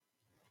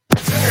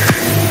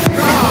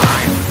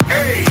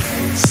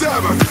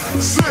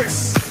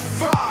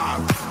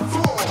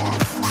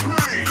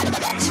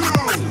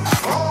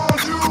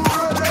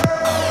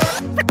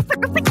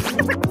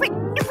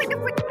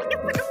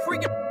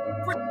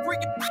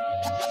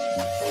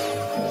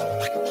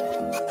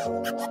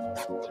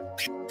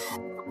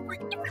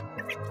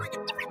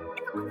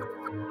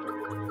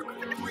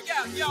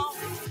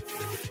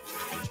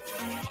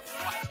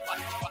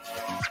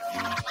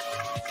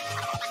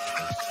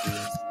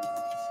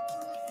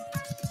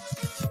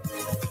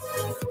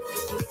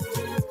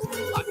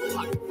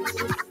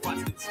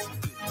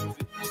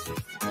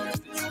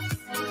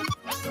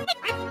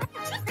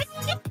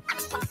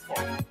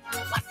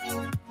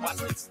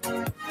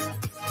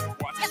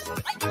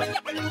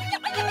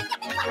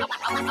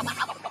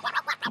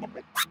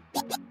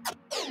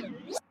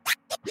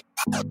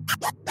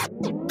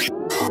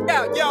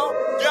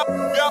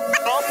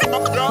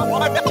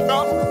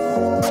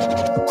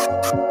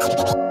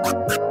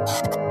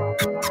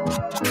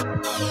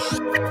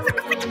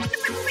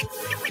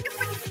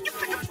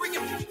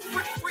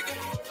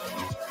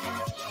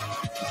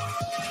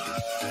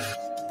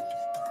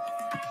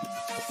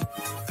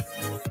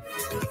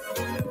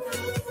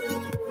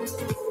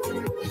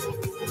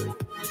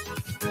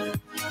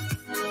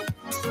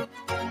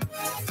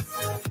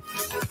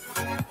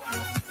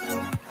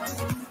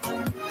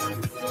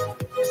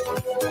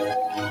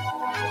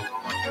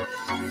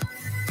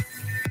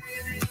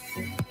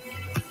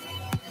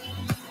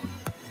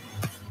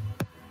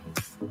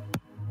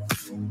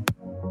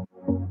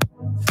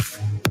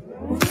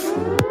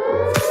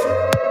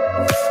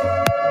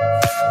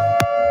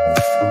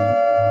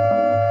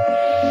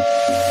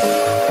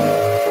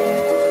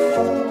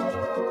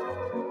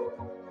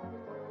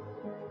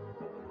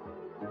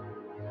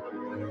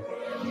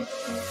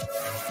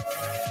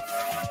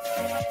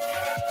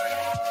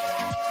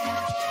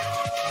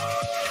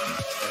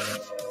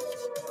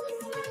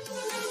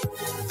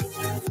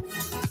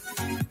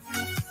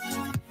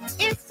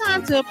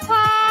To party!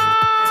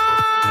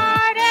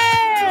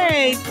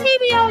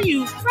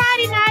 TBOU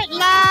Friday Night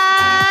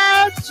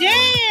Live Jam!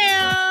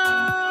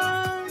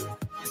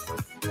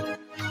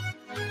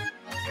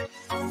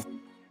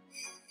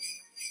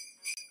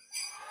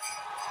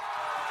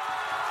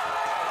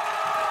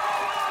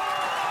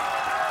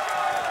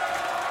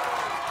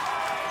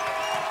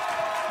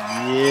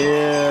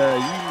 Yeah,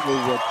 you know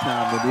what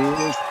time it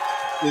is.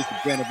 It's the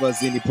Brand of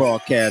Us Indie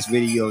Podcast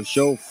Radio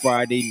Show,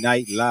 Friday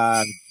Night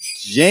Live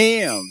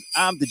Jams.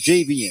 I'm the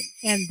JVN.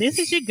 And this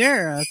is your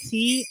girl,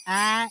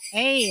 TIA.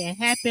 And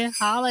happy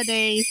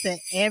holidays to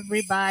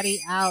everybody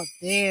out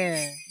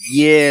there.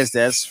 Yes,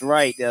 that's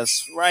right.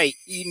 That's right.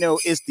 You know,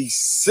 it's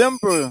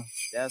December.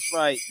 That's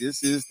right.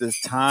 This is the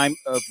time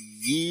of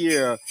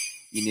year.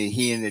 You know,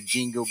 hearing the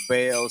jingle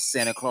bells,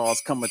 Santa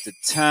Claus coming to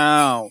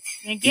town.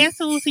 And guess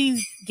who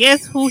he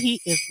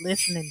is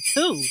listening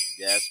to?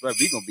 That's right.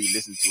 We're going to be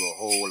listening to a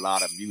whole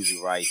lot of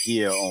music right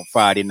here on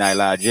Friday Night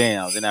Live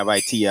Jams. Isn't that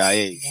right,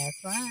 TIA?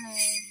 That's right.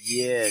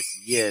 Yes.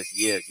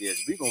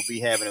 We're going to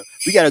be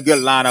we got a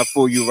good lineup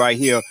for you right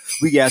here.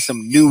 We got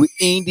some new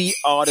indie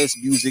artist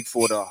music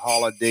for the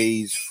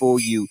holidays for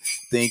you.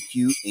 Thank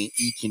you, and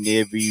each and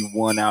every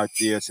one out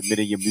there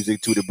submitting your music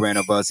to the Brand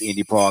of Us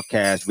Indie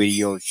Podcast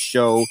Radio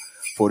Show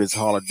for this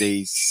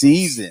holiday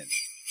season.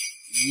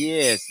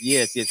 Yes.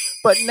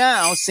 But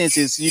now, since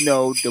it's,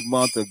 the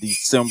month of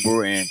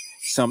December and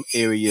some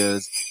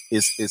areas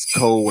it's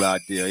cold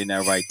out there, isn't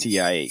that right,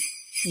 TIA?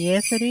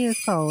 Yes, it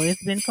is cold.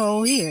 It's been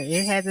cold here.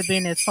 It hasn't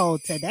been as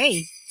cold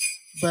today,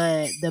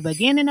 but the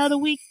beginning of the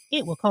week,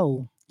 it was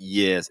cold.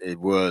 Yes, it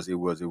was. It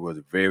was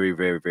very,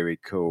 very, very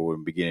cold in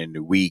the beginning of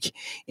the week.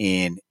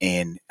 And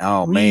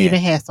oh, we man. We even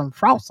had some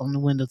frost on the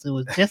windows. It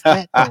was just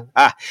that cold.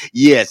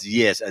 Yes,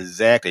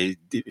 exactly.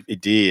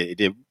 It did.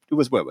 It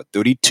was what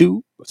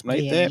 32?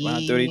 Something like that,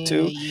 around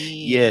 32.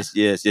 Yeah.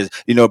 Yes.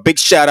 Big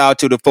shout out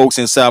to the folks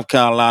in South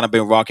Carolina,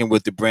 been rocking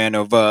with the Brand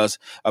of Us.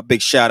 A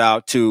big shout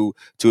out to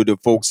the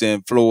folks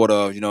in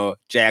Florida,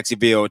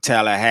 Jacksonville,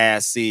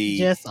 Tallahassee.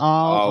 Just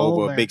all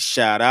over. Big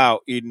shout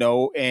out,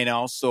 and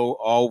also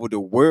all over the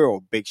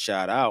world. Big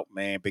shout out,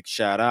 man. Big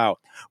shout out.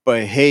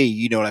 But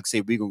hey, like I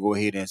said, we're gonna go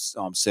ahead and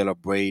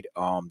celebrate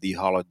the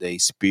holiday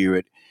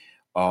spirit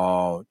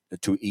to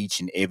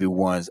each and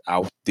everyone's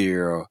out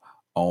there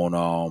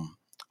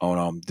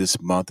on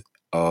this month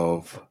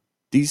of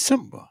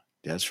December.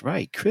 That's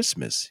right,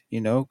 Christmas.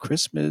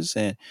 Christmas,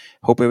 and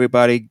hope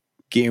everybody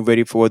getting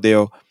ready for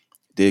their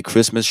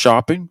Christmas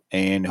shopping,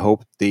 and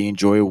hope they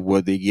enjoy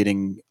what they're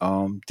getting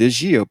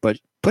this year. But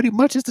pretty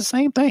much it's the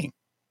same thing.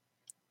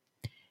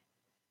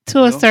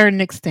 To a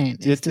certain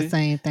extent, it's the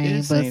same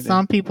thing, but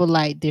some people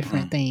like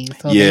different things,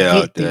 so they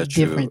get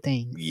different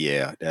things.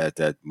 Yeah,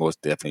 that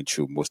most definitely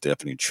true.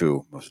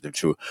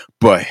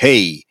 But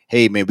hey,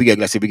 man, we got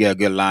a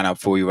good lineup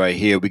for you right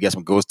here. We got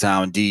some Ghost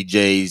Town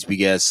Djs, we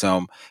got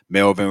some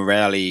Melvin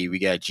Riley, we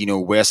got Geno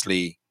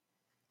Wesley,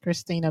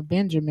 Christina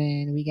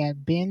Benjamin, we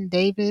got Ben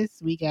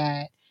Davis, we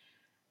got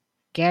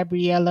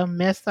Gabriella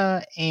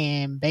Massa,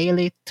 and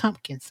Bailey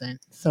Tomkinson.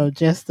 So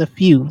just a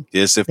few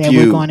that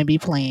we're going to be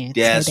playing.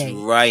 That's today.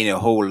 Right, and a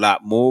whole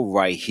lot more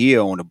right here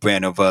on the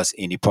Brand of Us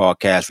Indie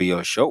Podcast for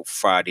your show,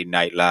 Friday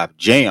Night Live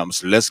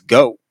Jams. Let's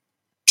go.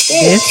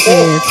 This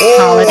is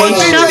Holiday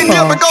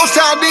Shuffle. Ghost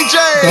Town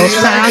Djs. Ghost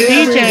Town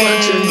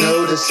Djs. You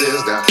know this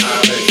is the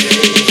holiday.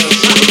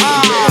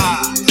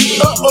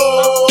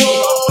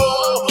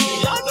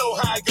 Y'all know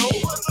how it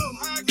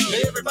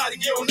goes. Everybody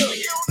get on up.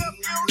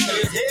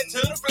 Let's head to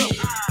the floor.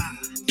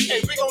 Hey,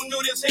 we gonna do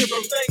this here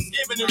from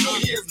Thanksgiving to New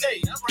Year's Day.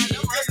 That's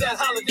that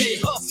holiday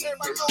hustle.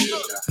 Let's all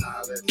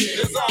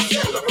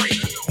celebrate.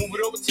 Move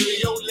it over to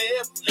your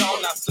left,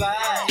 y'all not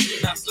slide.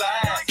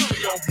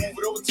 Y'all move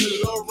it over to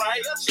the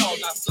right, y'all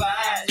not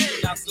slide.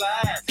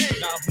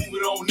 Now move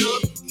it on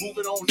up,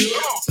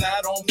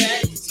 slide on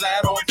back.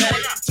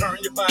 Turn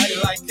your body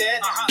like like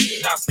that.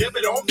 Now step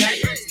it on back,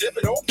 step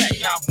it on back.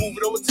 Now move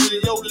it over to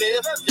your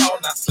left, y'all.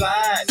 Now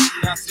slide,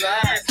 now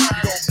slide. You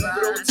gon' move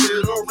it over to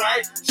the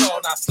right, y'all.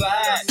 Now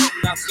slide,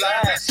 now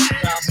slide.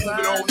 Now move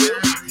it on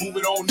up, move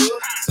it on up.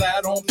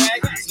 Slide on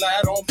back,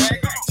 slide on back.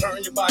 Turn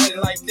your body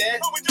like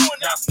that.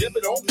 Now step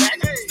it on back,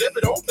 step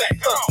it on back.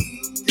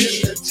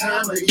 It's the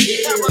time of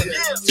year to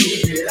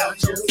get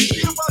out your seat.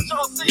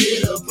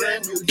 Get a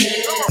brand new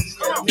dance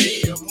and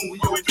make you move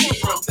your feet.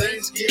 From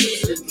Thanksgiving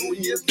to New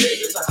Year's Day,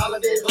 it's a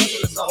holiday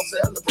hustle, it's all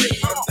celebrate.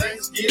 From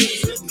Thanksgiving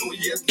to New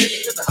Year's Day,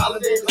 it's a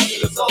holiday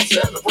hustle, it's all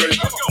celebrate.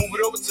 Move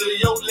it over to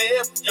your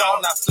left,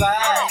 y'all. Now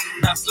slide,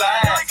 now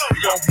slide.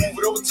 You gon' move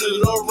it over to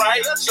the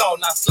right, y'all.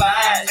 Now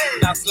slide,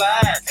 now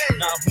slide.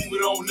 Now move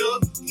it on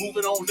up, move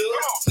it on up.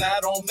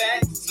 Slide on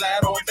back,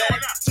 slide on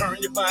back. Turn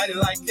your body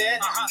like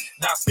that.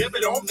 Now step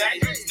it on back,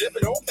 step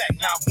it on back.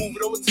 Now move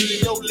it over to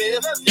your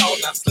left, y'all.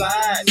 Now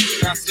slide,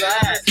 now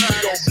slide. You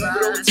gon' move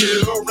it over to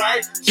the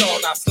right, y'all.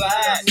 Now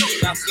slide,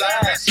 now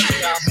slide.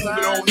 Now move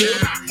it on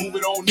up, move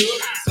it on up.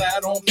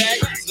 Slide on back,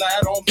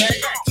 slide on back.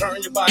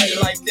 Turn your body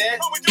like that.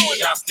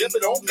 Now step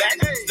it on back,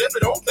 step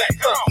it on back.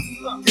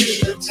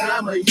 It's the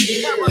time of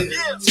year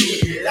to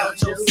get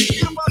out your seat.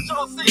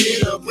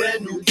 Get a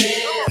brand new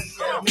dance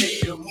and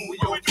make you move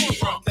your feet.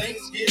 From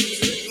Thanksgiving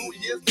to New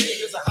Year's Day,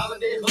 it's a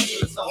holiday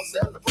hustle, it's all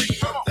celebrate.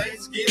 From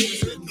Thanksgiving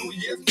to New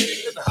Year's Day,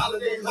 it's a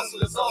holiday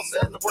hustle, it's all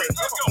celebrate.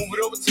 Move it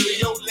over to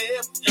your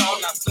left, y'all.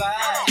 Now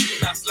slide,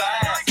 now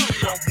slide. You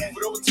gon' move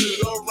it over to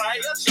the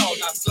right, y'all.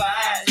 Now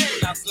slide,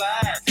 now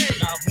slide.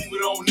 Now move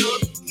it on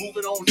up, move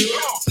it on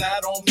up.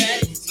 Slide on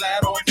back,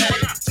 slide on back.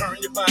 Turn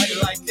your body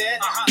like that.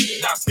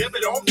 Now step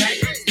it on back,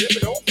 step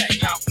it on back.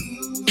 Now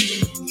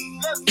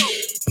let's go.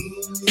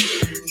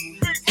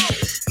 Big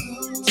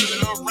moves to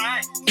the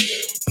right.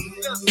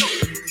 Let's go.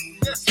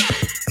 Let's go.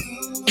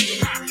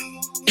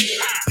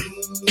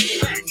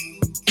 Back,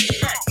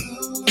 back.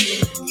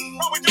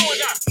 What we doing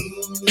now?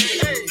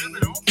 Hey,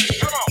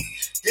 come on.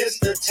 It's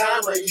the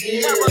time of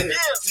year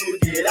to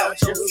get out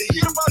your seat.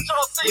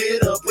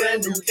 With a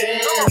brand new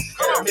dance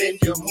and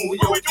make you move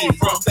your feet.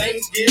 From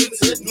Thanksgiving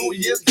to New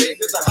Year's Day,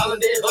 it's a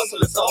holiday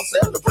hustle, it's all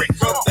celebrate.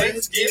 From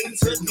Thanksgiving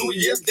to New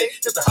Year's Day,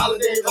 it's a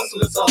holiday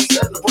hustle, it's all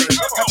celebrate.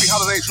 Happy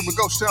holidays from the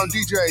Ghost Town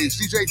Djs,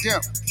 DJ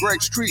Demp,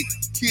 Greg Street,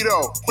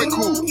 Keto, Quick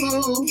Cool,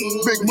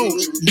 Big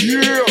Mooch,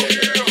 yeah!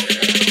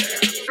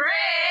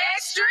 Greg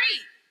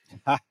Street!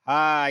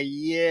 Ha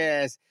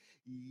yes.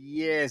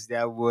 Yes,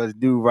 that was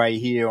new right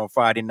here on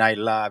Friday Night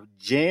Live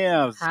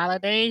Jams.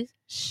 Holidays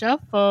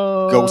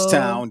Shuffle. Ghost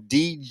Town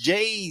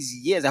Djs.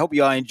 Yes, I hope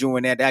y'all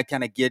enjoying that. That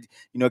kind of get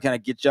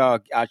y'all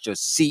out your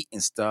seat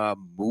and start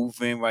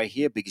moving right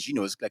here because it's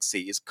like I say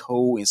it's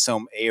cold in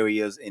some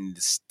areas in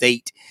the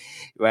state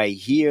right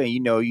here, and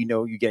you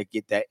gotta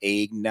get that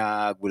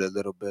eggnog with a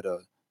little bit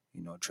of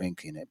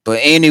drink in it. But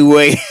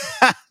anyway,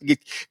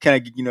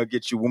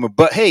 get you woman.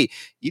 But hey,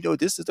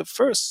 this is the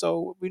first,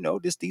 so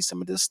this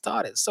December just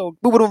started. So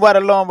moving right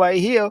along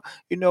right here,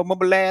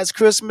 remember last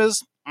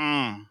Christmas?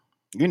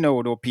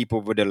 Those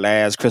people with the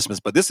last Christmas,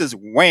 but this is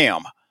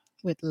Wham!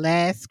 With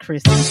Last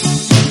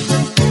Christmas.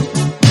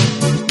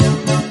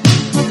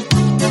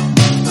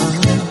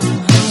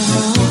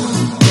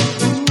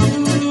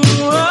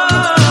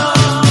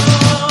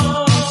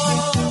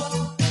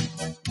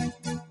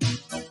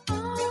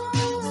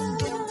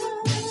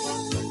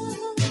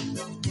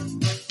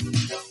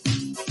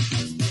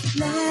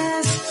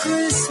 Last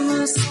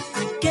Christmas,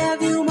 I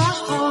gave you my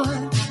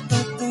heart,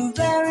 but the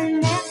very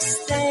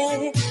next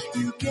day,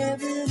 you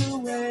gave it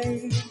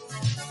away.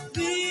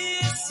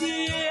 This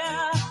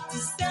year, to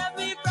save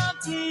me from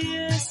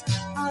tears,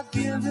 I'll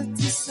give it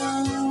to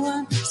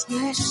someone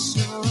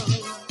special.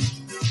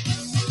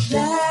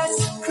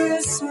 Last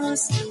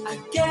Christmas, I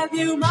gave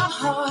you my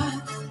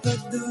heart,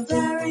 but the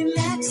very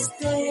next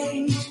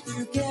day,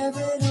 you gave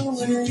it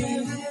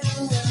away.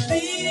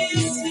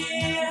 This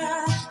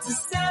year, to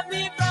save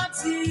me from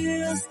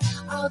tears,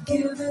 I'll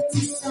give it to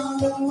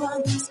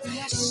someone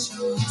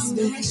special,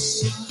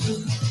 special.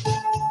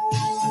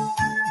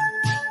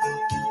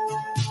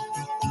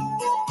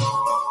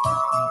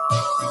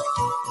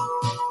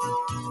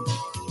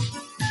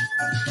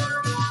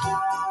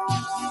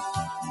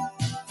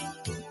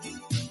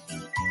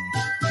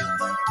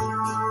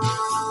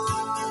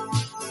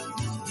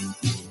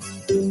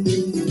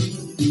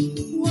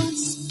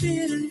 Once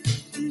bitten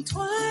and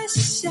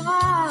twice shy,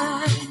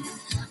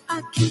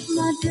 I keep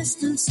my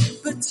distance,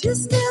 but you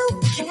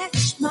still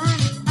catch my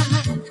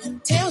eye.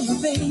 Tell me,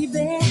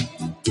 baby,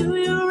 do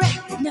you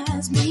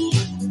recognize me?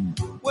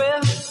 Well,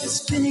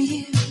 it's been a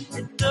year,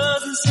 it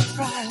doesn't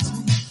surprise me.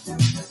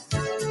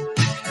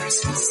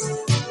 Christmas,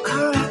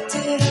 I wrapped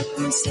it up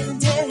and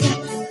sent it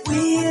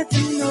with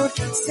a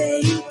note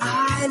saying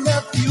I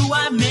love you,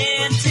 I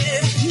meant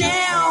it.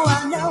 Now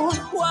I know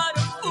what a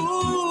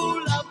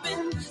fool I've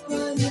been,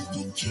 but if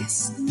you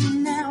kissed me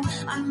now,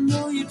 I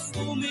know you'd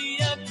fool me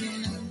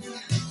again.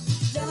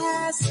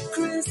 Last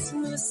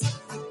Christmas,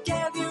 I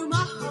gave you my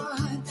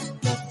heart,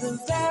 but the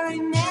very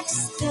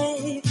next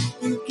day,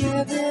 you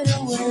gave it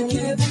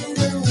away.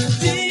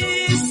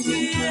 This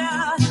year,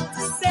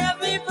 to save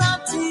me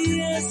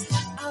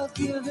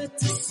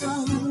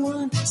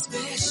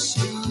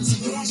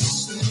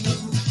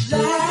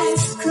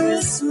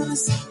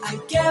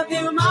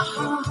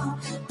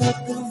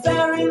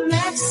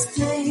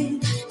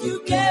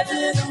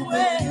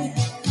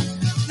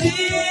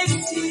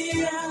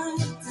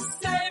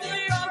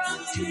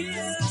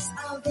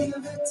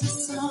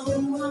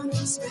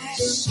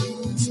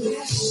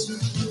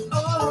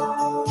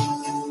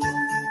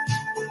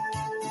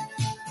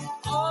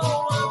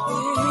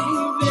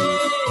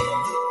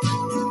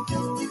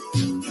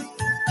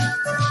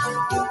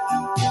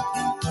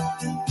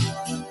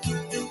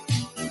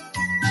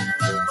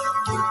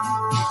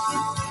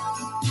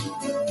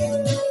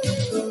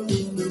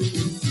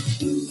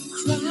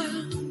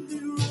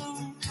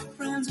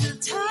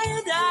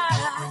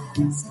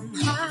I'm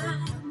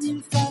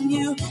hiding from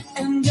you,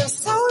 and you're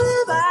so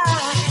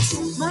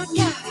live. My God,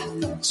 I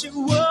thought you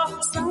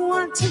were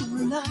someone to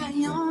rely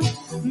on.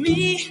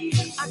 Me,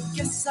 I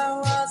guess I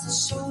was a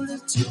shoulder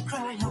to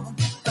cry on.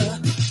 A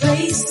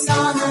place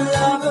on a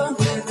lover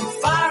with a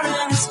fire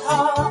in his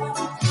heart.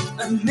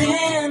 A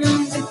man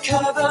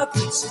undercover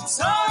puts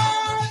it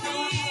on me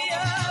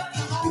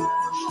apart.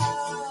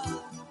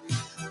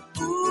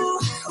 Ooh,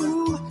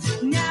 ooh,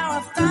 now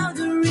I found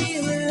a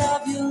real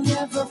love. You'll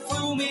never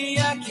fool me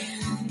again.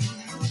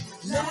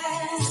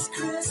 Last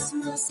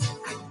Christmas,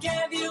 I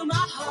gave you my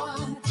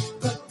heart,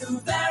 but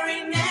the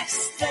very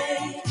next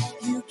day,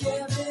 you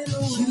gave it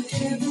away. You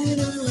gave it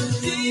away.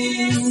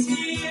 This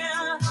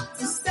year,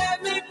 to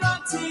save me from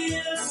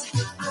tears,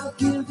 I'll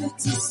give it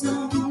to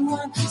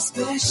someone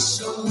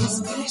special,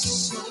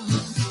 special.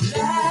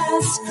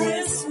 Last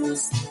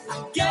Christmas, I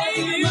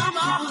gave you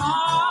my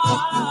heart,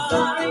 but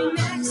the very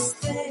next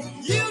day,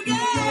 you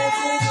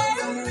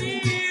gave me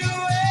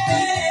away.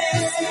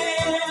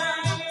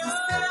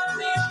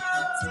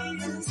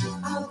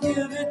 I'll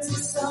give it to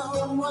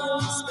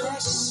someone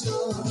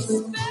special.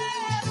 Special.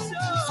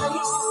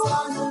 Face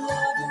on the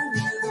level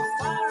with a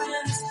fire in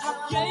his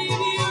heart. Gave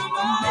you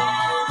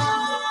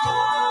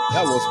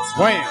That was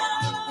Wham.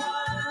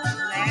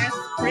 Last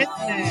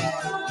Christmas.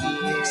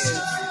 Yes,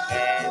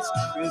 last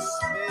Christmas.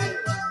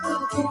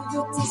 I'll give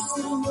it to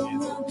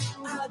someone.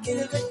 I'll give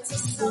it to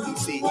someone. He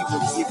said he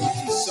would give it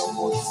to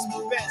someone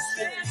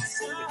special.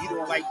 If you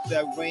don't like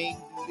the ring,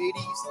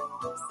 ladies,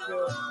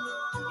 well,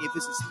 if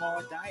it's a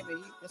small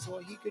diamond, that's all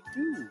he could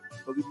do.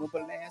 But remember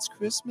last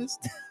Christmas?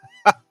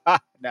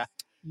 Nah.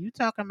 You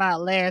talking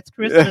about Last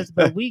Christmas,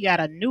 but we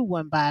got a new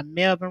one by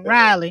Melvin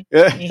Riley,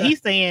 and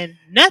he's saying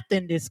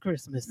nothing this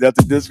Christmas.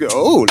 Nothing this good.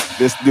 Oh,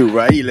 this new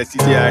right here. Let's see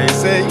how he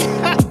say.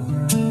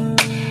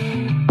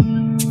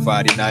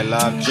 Friday Night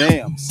Live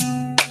Jams.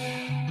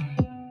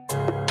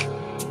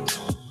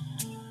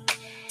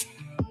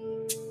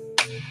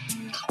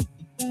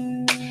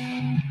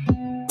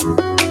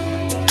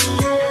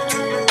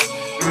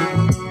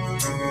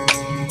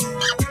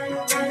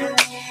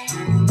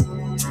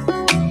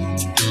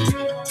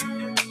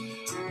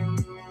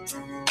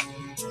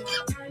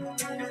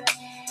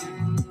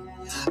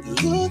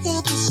 Look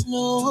at the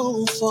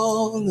snow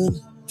falling.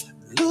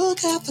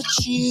 Look at the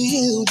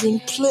children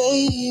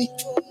play.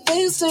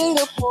 They stayed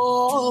up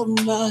all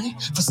night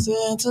for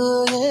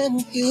Santa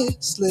and his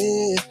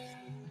sleigh.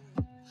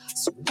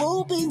 So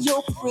open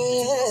your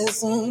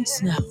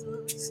presents now.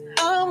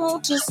 I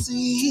want to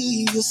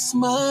see you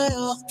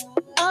smile.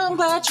 I'm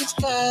glad you've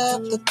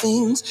got the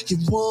things you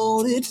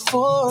wanted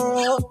for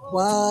a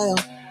while.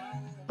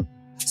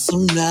 So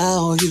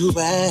now you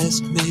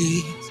ask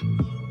me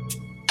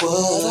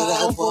what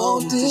I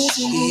want this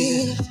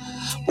year.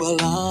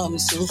 Well, I'm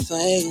so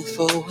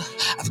thankful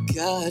I've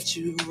got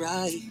you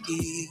right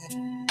here.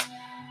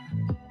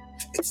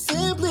 It's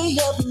simply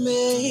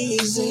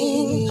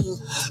amazing.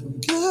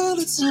 Girl,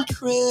 it's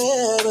incredible.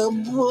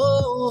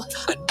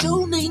 I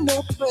don't need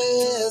no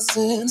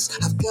presents.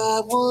 I've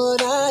got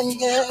what I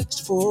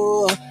asked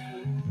for.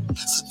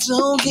 So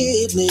don't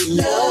give me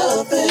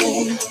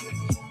nothing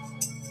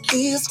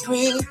this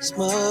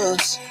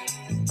Christmas.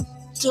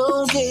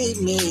 Don't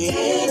give me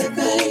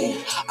anything.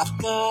 I've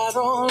got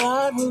all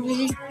I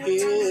need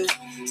here.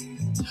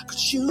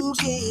 Cause you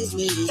gave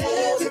me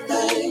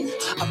everything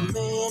a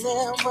man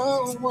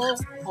ever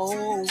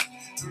want.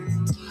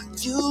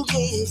 You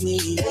gave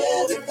me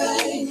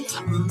everything a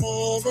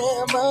man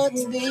ever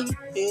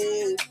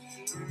needed.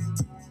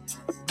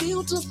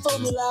 Beautiful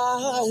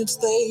lights,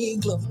 they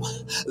glow.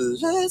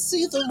 Let's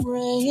see the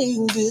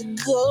rain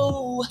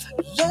go.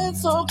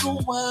 Let's all go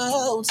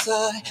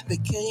outside,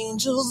 make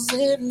angels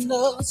in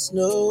the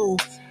snow.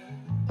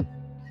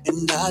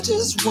 And I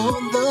just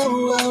want the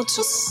world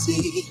to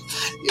see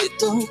it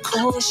don't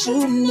cost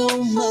you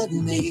no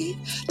money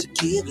to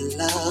give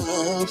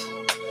love.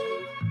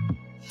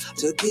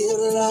 To give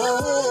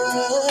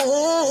love.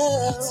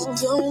 So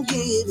don't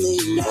give me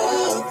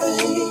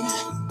nothing.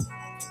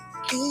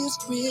 It's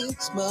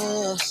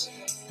Christmas.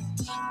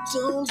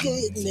 Don't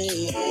give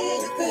me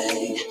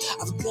anything.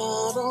 I've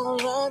got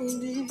all I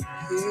need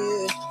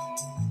here.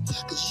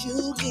 Cause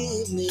you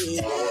give me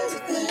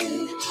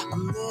everything a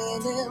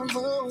man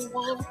ever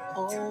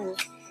want.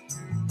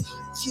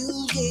 You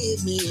gave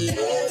me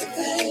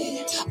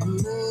everything a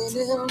man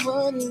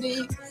ever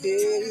need.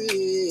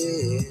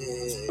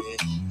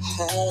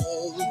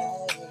 Hey.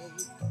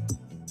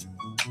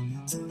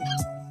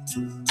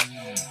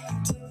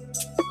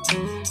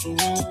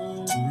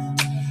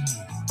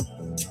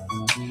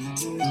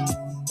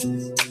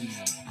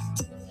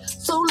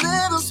 So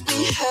let us be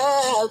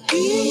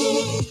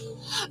happy.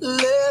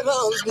 Let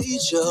us be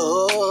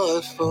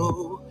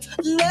joyful.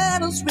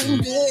 Let us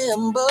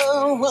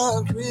remember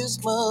what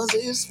Christmas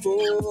is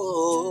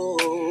for.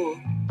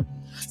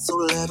 So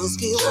let us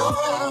give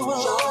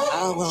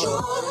our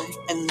joy,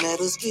 and let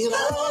us give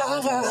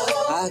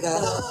our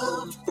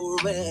God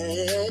forever.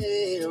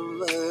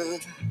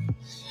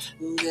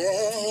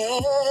 Yeah.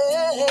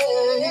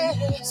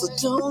 So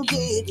don't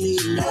give me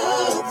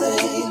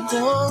nothing.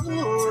 Don't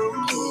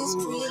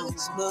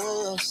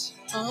Christmas.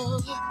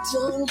 Don't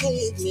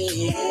give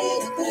me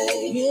anything I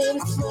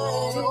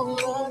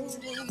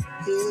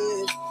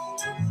need.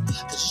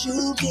 'Cause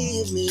you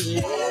give me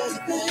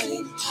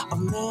everything a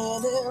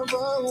man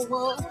ever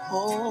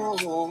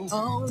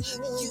wants.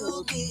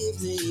 You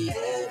give me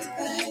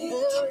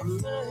everything a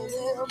man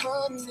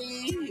ever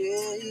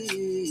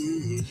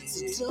needs.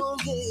 So don't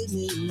give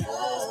me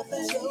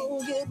nothing.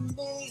 Don't give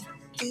me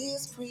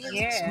this Christmas.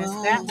 Yes,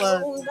 that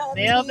was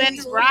Melvin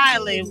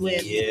Riley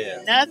with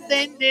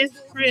Nothing This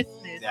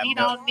Christmas. He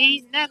don't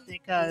need nothing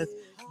because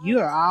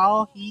you're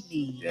all he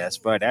needs. That's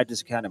right. That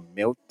just kind of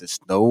melt the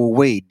snow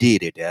away,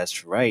 did it?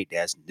 That's right.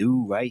 That's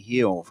new right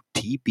here on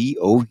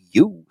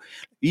TBOU.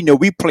 You know,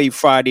 we play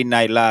Friday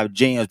Night Live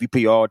jams. We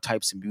play all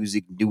types of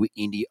music, new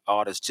indie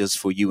artists just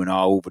for you and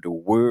all over the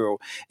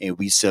world. And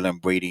we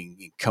celebrating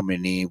and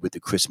coming in with the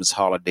Christmas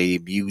holiday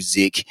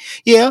music.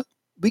 Yeah,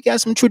 we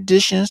got some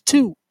traditions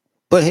too.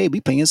 But hey,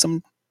 we playing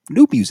some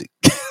new music.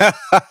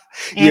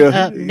 And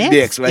up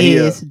next right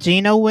is here.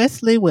 Geno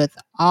Wesley with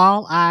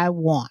All I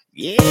Want.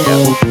 Yeah.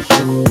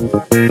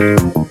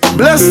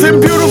 Blessed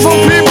and beautiful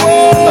people.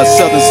 A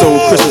Southern Soul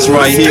Christmas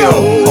right here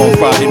on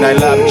Friday Night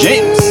Live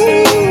James.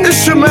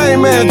 It's your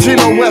main man,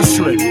 Geno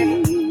Wesley. And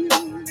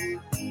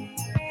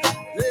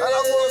I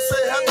want to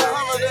say happy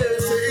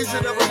holidays to each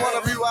and every one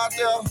of you out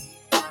there.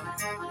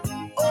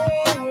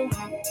 Oh,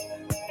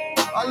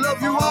 I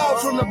love you all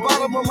from the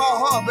bottom of my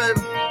heart,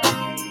 baby.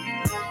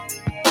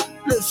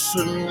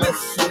 Listen,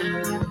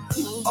 listen.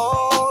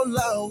 All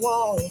I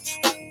want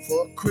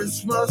for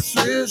Christmas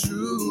is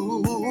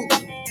you.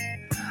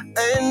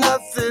 Ain't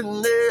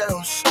nothing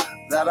else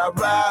that I'd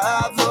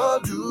rather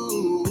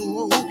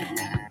do.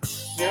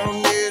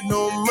 Don't need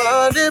no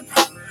money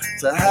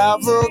to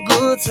have a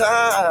good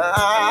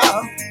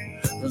time.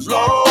 As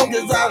long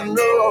as I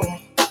know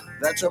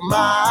that you're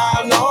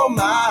mine, all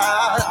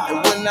mine.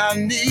 And when I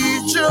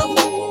need you,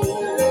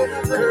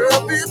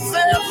 girl, be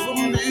there for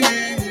me.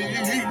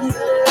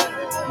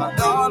 My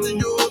darling,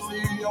 you're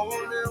the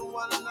only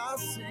one I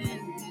see.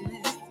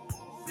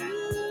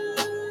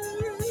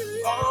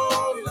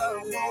 All I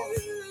want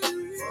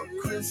for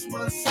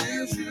Christmas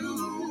is you.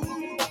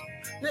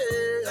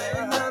 Yeah,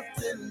 ain't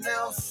nothing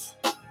else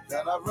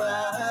that I'd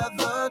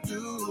rather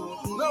do.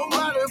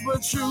 Nobody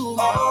but you.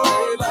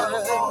 All I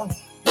want,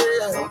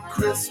 yeah, for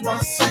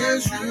Christmas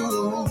is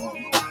you.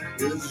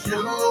 Is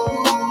you.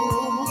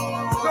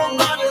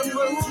 Nobody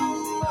but you,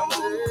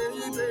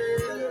 baby.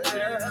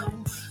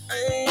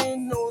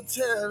 Ain't no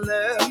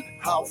telling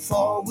how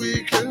far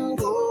we can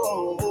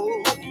go.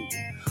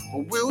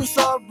 But we'll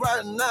start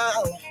right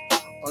now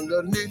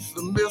underneath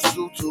the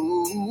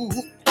mistletoe.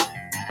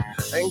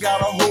 Ain't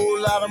got a whole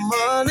lot of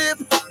money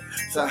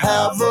to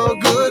have a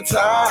good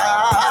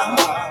time.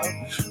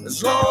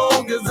 As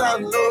long as I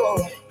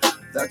know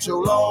that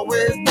you'll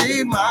always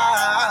be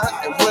mine.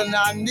 And when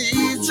I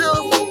need you,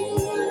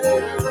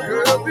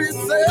 girl, be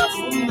there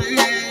for me.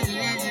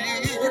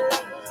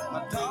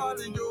 My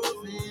darling,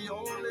 you're the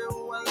only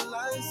one I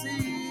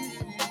see.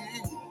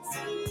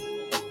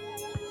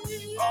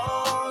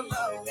 All I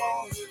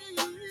want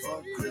for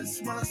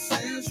Christmas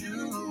is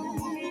you.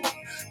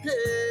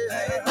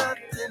 Yeah, ain't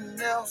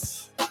nothing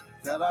else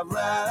that I'd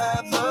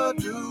rather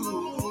do.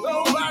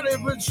 Nobody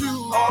but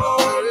you. All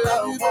I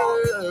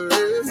want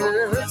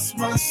for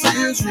Christmas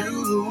is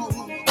you.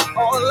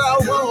 All I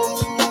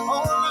want,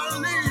 all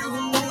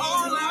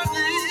I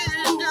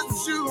need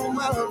is you,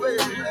 my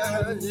baby.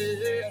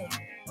 Yeah.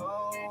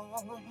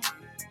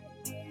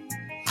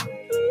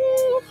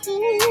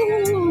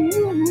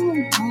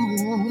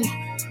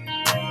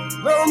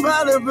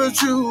 Nobody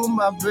but you,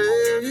 my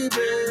baby.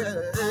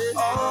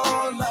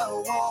 All I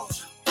want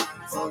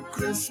for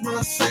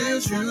Christmas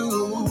is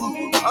you.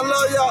 I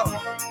love y'all.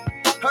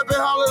 Happy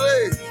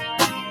holidays.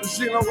 It's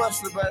Geno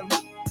Wesley, baby.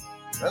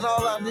 And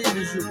all I need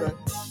is you, baby.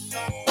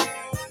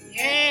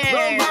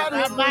 Yeah,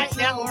 I like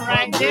that one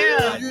right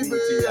there.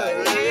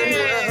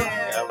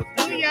 Yeah.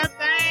 Do your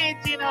thing,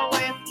 Geno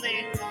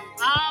Wesley.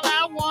 All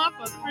I want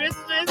for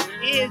Christmas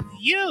is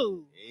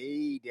you.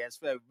 Hey, that's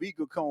right. We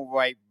could come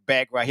right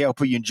back right here.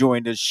 Hope you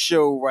enjoying the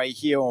show right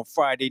here on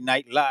Friday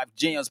Night Live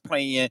Jams,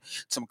 playing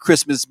some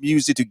Christmas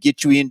music to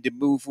get you in the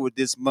mood for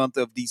this month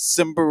of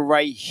December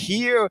right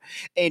here.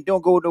 And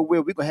don't go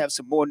nowhere. We're going to have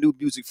some more new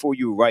music for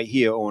you right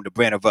here on the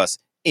Brand of Us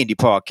Indie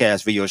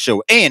Podcast Radio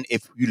Show. And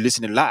if you're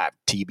listening live,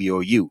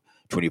 TBOU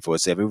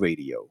 24/7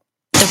 Radio.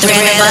 The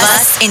Brand of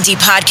Us Indie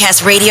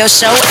Podcast Radio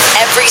Show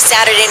every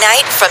Saturday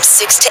night from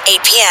 6 to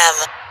 8 p.m.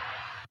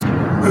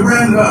 The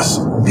Brand of Us,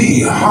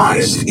 the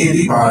hottest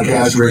indie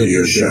podcast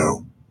radio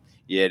show.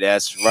 Yeah,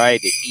 that's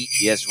right.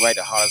 That's right.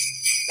 The hottest.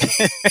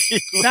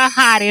 The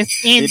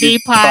hottest indie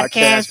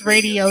podcast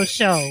radio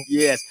show.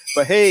 Yes.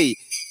 But hey,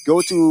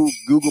 go to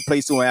Google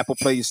Play Store and Apple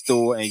Play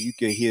Store and you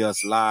can hear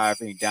us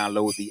live and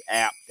download the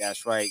app.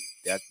 That's right.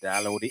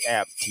 Download the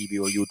app,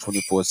 TBOU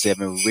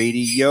 24/7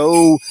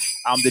 Radio.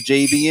 I'm the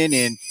JVN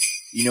and,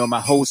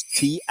 my host,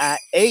 TIA.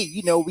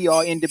 We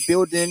are in the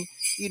building,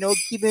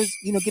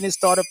 getting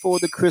started for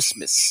the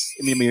Christmas.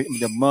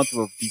 The month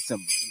of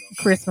December.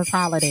 Christmas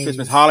holidays.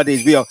 Christmas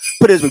holidays. We are.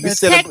 put it this way, we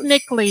celebrate.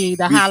 Technically,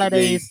 the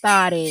holidays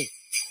started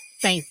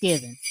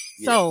Thanksgiving.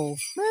 Yeah. So,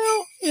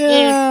 well,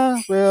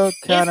 yeah, well,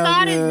 kind of. It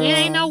started. Yeah, it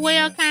ain't no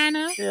well, kind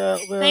of. Yeah,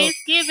 well,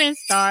 Thanksgiving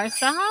starts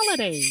the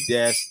holidays.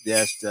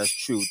 That's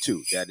true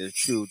too. That is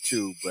true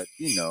too. But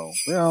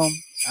well,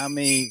 I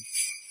mean,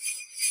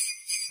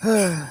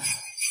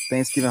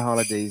 Thanksgiving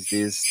holidays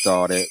did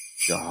started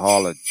the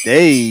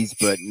holidays,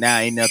 but now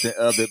ain't nothing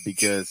other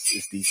because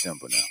it's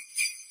December now.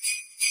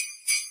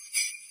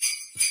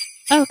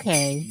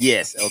 Okay.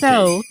 Yes. Okay.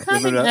 So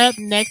coming up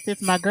next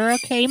is my girl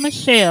K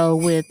Michelle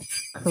with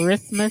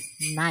Christmas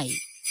Night.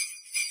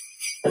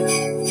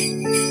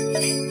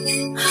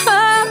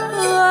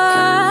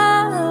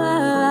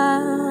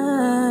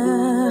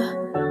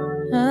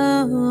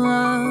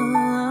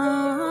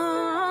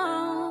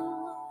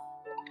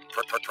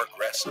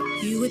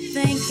 You would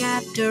think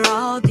after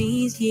all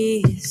these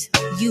years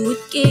you would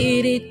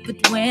get it,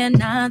 but we're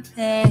not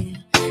there.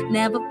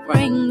 Never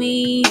bring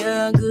me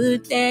a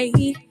good day.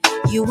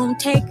 You won't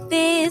take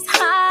this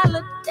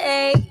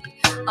holiday.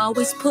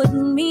 Always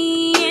putting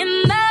me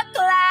in the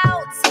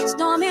clouds.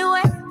 Stormy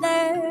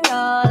weather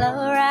all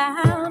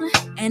around.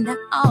 And I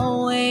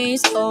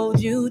always hold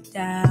you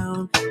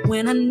down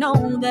when I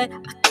know that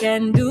I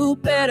can do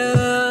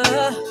better.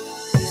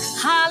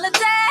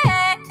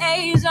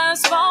 Holidays are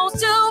supposed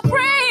to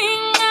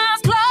bring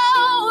us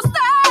closer,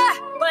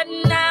 but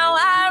now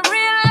I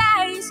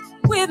realize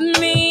with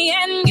me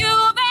and you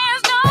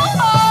there's no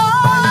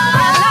hope.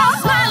 I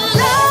lost my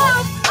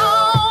love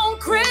on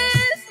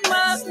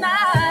Christmas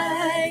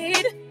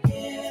night.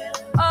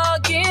 A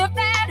gift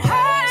that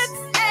hurts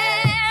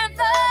at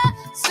the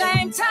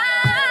same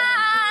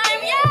time.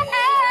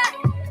 Yeah,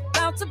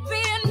 about to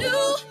be a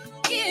new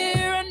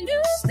year, a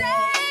new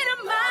state of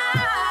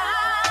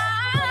mind.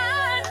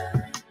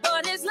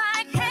 But it's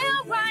like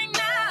hell right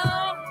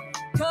now,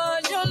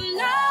 'cause you're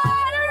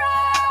not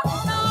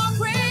around on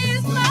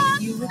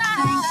Christmas. You would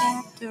think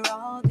after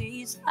all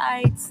these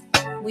fights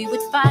we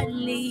would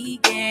finally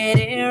get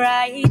it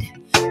right.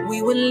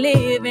 We would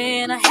live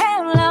in a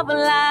hell of a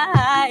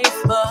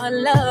life, but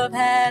love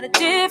had a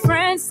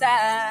different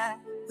side.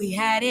 We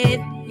had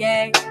it,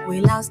 yeah, we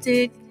lost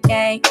it,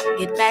 can't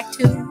get back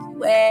to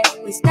where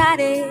we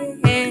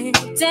started.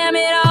 Damn,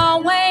 it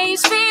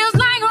always feels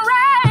like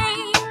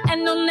rain,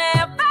 and it'll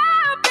never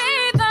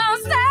be the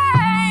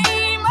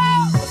same.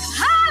 Oh,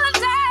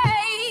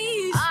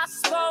 holidays are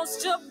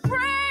supposed to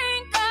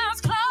bring us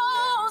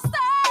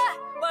closer,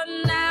 but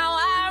now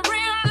I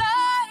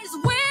realize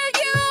with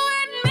you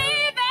and me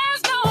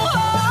there's no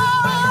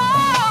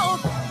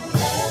hope.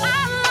 I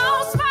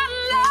lost my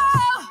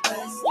love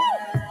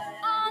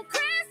on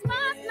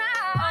Christmas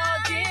night. A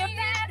gift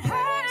that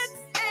hurts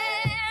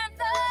at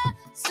the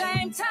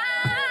same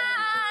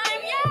time.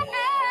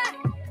 Yeah,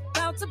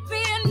 about to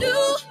be a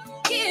new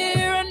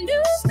year, a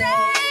new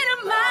state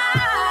of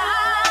mind.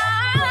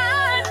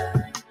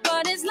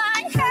 But it's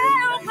like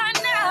hell right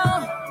now,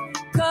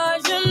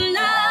 'cause you're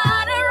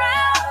not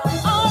around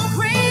on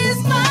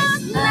Christmas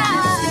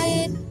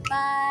night.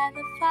 By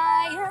the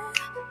fire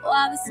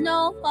while the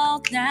snow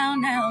falls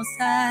down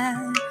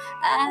outside.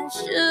 I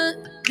should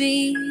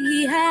be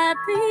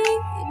happy,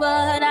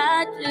 but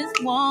I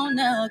just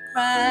wanna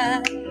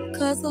cry.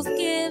 'Cause those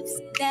gifts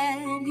that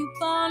you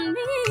bought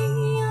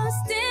me are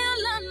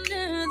still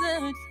under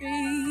the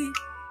tree.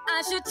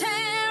 I should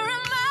tear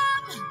them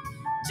up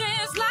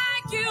just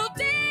like you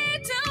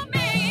did to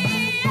me.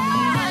 I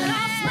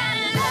lost my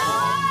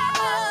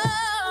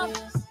love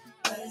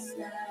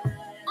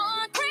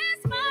on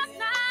Christmas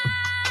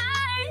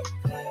night.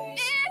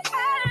 It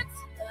hurts,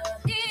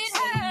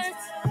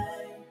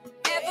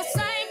 at the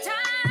same time.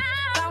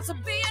 About to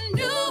be a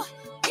new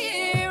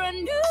year, a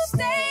new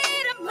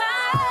state of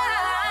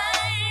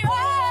mind.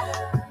 Oh,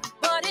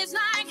 but it's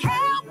like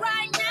hell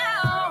right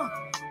now,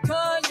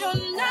 'cause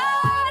you're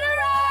not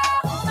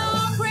around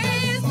on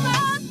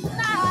Christmas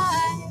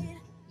night.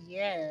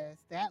 Yes,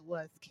 that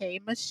was K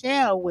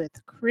Michelle with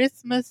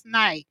Christmas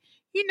Night.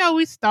 You know,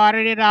 we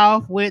started it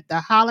off with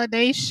the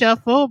Holiday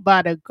Shuffle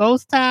by the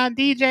Ghost Town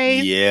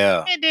Djs.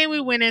 Yeah. And then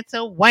we went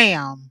into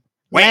Wham!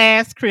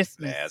 Last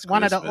Christmas.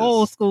 One of the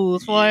old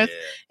schools for us.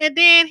 And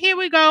then here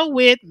we go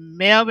with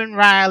Melvin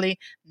Riley,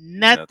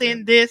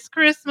 Nothing This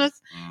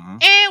Christmas. Mm-hmm.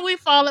 And we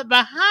followed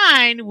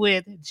behind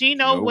with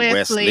Geno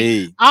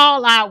Wesley,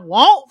 All I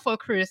Want for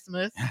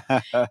Christmas.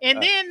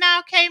 And then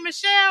now K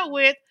Michelle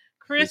with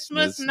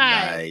Christmas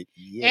Night.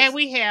 Yes. And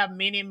we have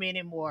many,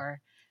 many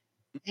more.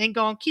 And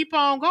gonna keep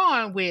on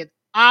going with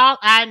All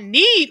I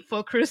Need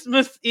for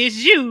Christmas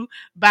Is You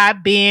by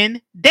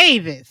Ben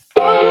Davis.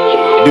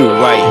 Do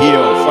right here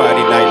on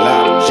Friday Night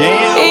Live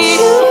Jams.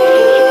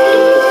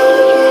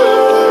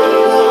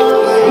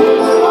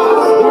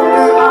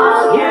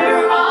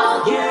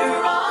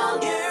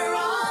 You're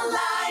all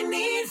I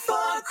need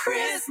for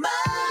Christmas.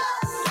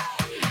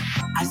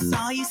 I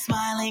Saw you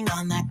smiling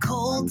on that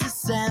cold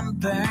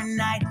December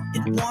night.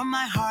 It warmed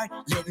my heart,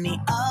 lit me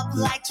up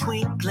like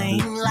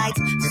twinkling lights.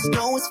 The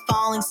snow was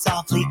falling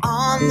softly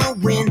on the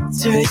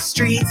winter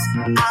streets.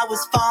 I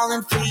was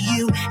falling for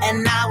you,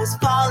 and I was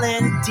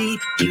falling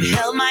deep. You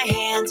held my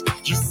hand,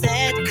 you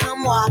said,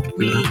 come walk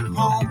me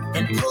home,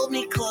 and pulled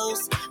me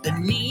close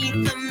beneath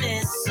the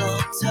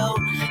mistletoe.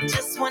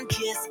 Just one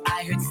kiss,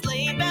 I heard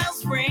sleigh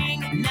bells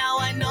ring. Now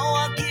I know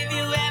I'll give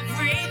you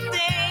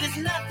everything. There's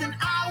nothing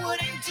I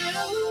wouldn't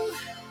do.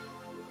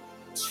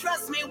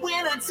 Trust me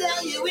when I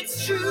tell you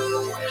it's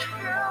true.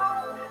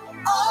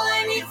 All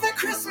I need for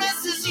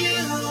Christmas is you.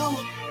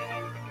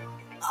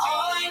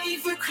 All I need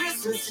for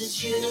Christmas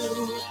is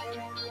you.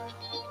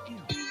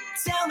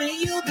 Tell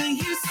me you'll be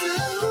here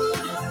soon.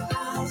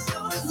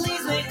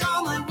 Please make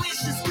all my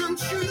wishes come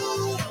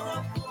true.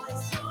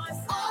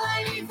 All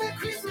I need for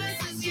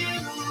Christmas is you.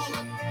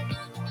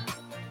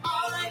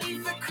 All I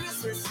need for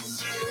Christmas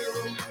is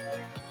you.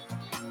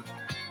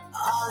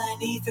 All I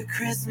need for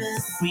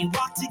Christmas. We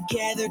walked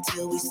together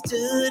till we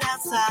stood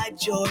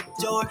outside your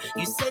door.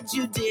 You said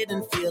you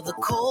didn't feel the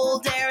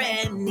cold air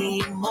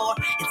anymore.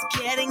 It's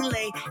getting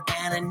late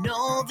and I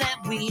know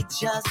that we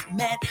just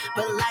met,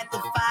 but light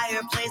the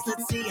fireplace,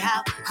 let's see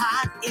how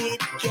hot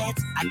it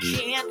gets. I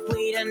can't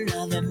wait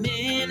another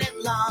minute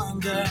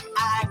longer.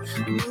 I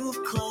move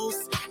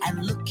close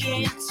and look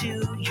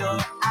into your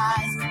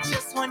eyes.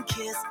 Just one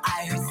kiss,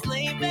 I heard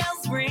sleigh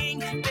bells ring.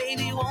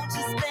 Baby, won't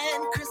you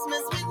spend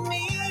Christmas with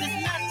me?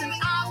 There's nothing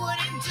I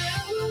wouldn't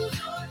do.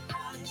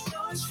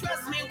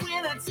 Trust me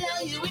when I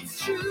tell you it's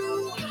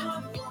true.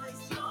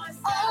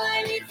 All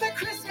I need for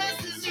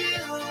Christmas is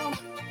you.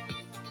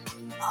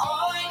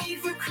 All I need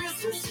for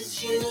Christmas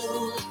is you.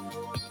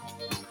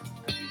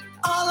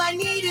 All I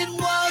needed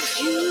was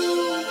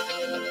you.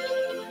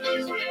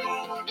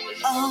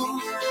 Oh,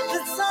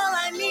 that's all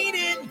I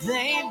needed,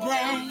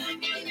 baby.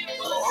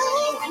 Oh,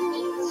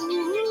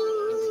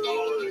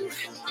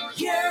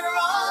 you're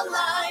all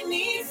I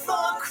need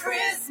for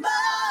Christmas.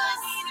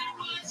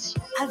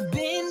 I've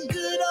been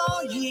good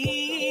all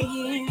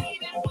year.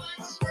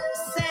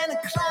 Santa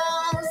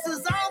Claus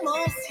is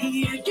almost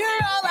here.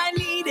 You're all I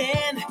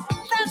needed.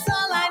 That's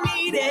all I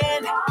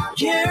needed.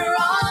 You're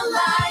all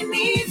I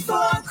need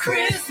for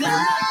Christmas.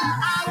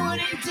 I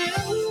wouldn't do.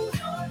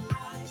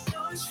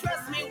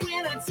 Trust me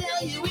when I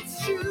tell you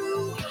it's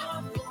true.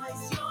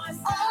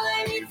 All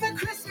I need for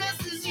Christmas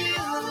is you.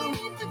 All I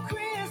need for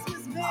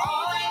Christmas, baby.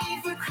 All I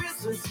need for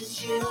Christmas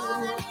is you.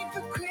 All I need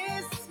for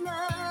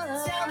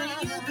Christmas. Tell me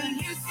you'll be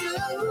here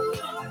soon.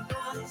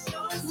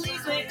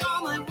 Please make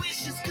all my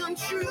wishes come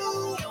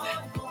true.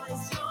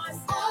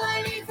 All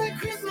I need for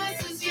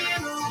Christmas is you.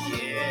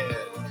 Yeah.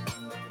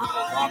 All I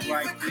need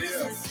for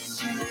Christmas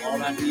is you.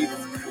 All I need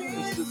for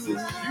Christmas is you.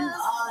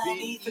 All I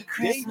need for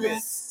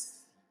Christmas.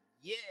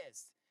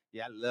 Yes.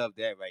 Yeah, I love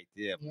that right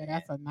there. Yeah, man.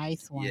 that's a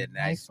nice one. Yeah,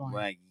 nice one.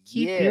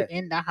 Keep Yeah. you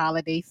in the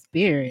holiday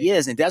spirit.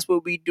 Yes, and that's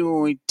what we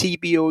doing.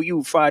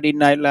 TBOU Friday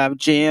Night Live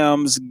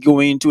Jams,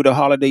 going into the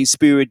holiday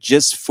spirit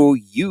just for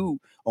you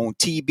on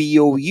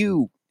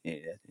TBOU. Yeah,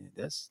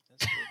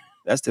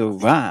 that's the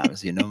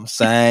rhymes, you know what I'm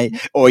saying?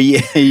 Oh yeah,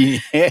 yeah.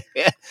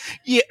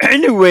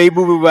 Anyway,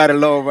 moving right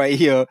along right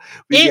here.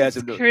 It's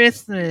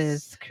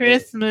Christmas.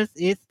 Christmas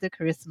is the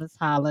Christmas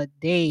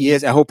holiday.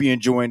 Yes, I hope you're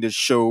enjoying the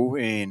show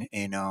and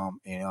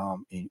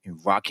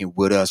rocking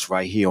with us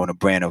right here on the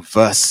Brand of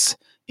Us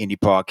Indie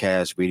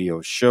Podcast Radio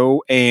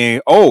Show.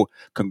 And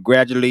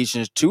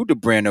congratulations to the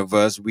Brand of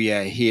Us. We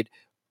have hit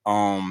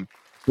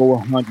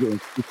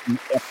 450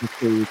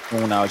 episodes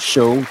on our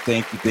show.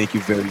 Thank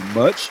you very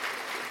much.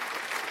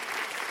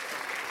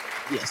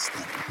 Yes,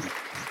 thank you.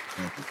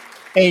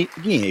 Hey,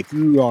 again, if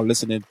you are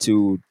listening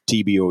to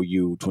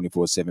TBOU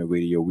 24/7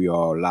 Radio, we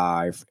are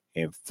live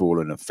and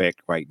full in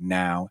effect right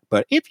now.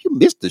 But if you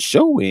missed the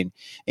show and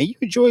you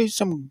enjoy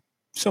some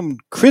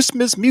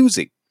Christmas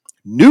music,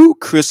 new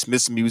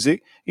Christmas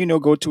music,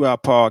 go to our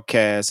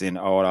podcast and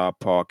all our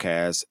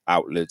podcast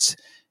outlets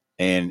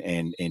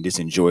and just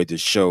enjoy the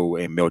show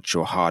and melt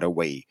your heart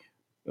away.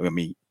 I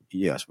mean,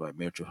 yes, right.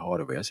 Melt your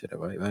heart away. I said that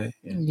right?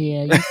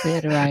 Yeah, you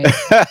said it right.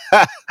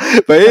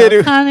 But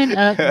anyway. Coming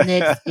up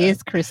next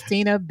is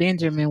Christina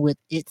Benjamin with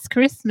It's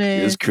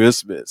Christmas. It's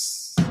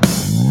Christmas. The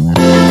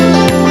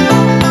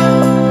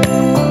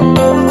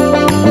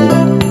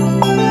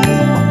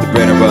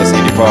Brand of Us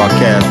Indie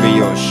Podcast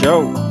Radio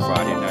Show,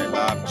 Friday Night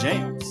Live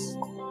Jams.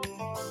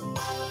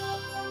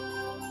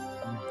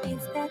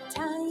 It's that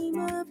time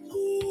of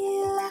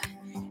year.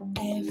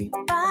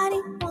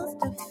 Everybody wants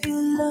to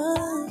feel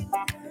love.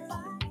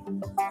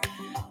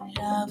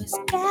 Love is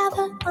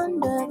gathered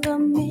under the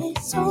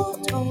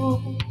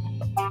mistletoe.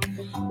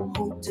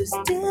 Hope to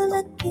steal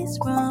a kiss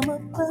from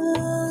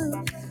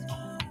above.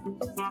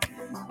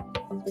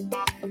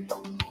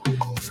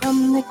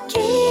 From the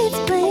kids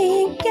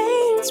playing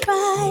games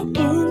right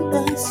in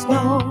the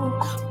snow,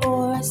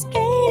 or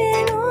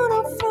skating on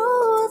a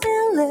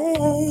frozen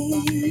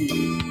lake,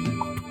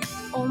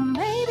 or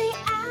maybe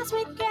as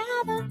we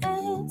gather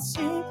and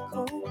sing,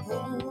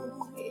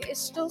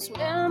 it's those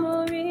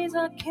memories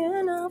I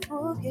cannot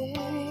forget.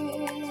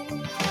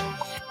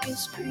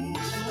 It's Christmas.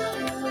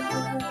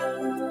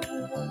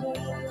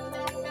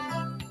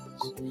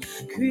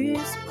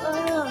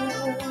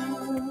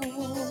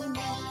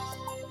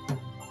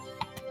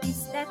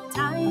 It's that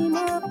time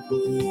of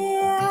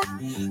year.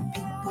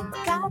 People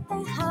got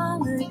that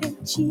holiday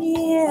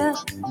cheer,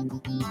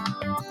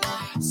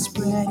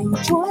 spreading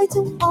joy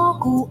to all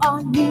who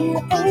are near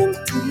and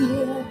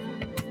dear.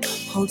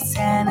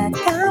 Hosanna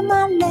got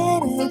my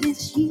letter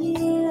this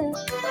year.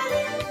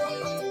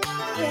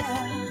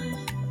 Yeah.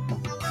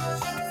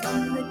 From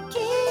the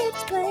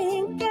kids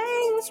playing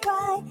games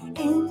right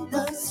in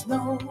the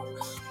snow,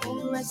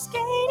 or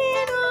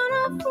skating on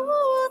a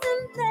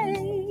frozen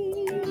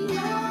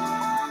lake,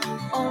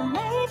 or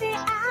maybe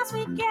as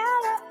we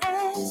gather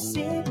and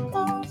sing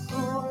oh,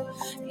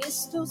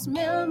 it's those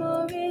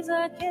memories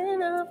I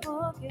cannot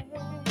forget.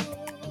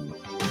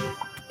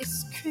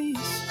 It's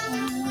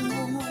Christmas.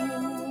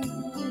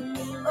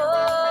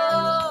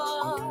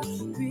 Oh,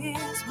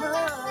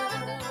 Christmas.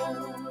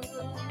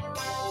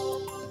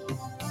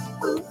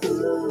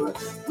 Ooh,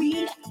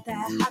 we got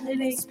that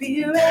holiday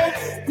spirit.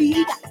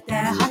 We got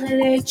that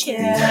holiday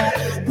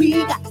cheer.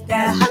 We got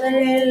that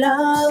holiday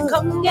love.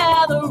 Come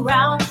gather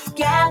round,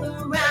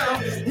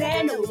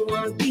 let no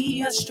one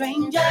be a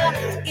stranger.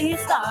 It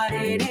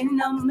started in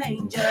a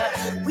manger.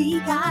 We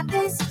got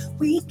this,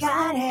 we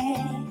got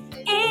it.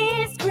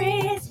 It's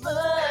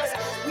Christmas.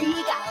 We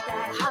got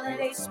that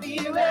holiday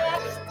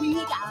spirit. We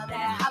got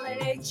that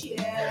holiday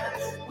cheer.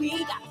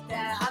 We got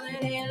that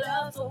holiday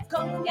love. So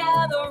come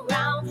gather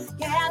round,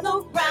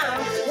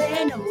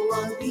 let no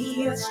one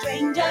be a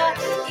stranger.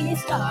 It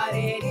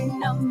started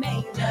in a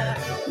manger.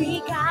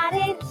 We got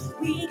it,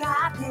 we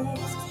got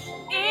this.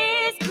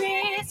 It's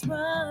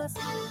Christmas.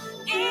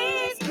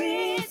 It's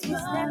Christmas.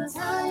 It's that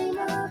time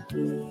of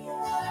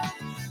year.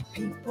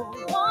 People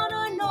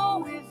wanna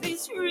know if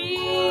it's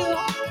real.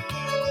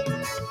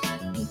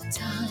 If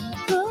time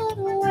could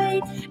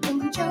wait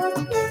and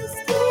just be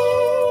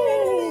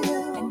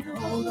still and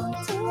hold on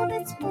to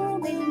this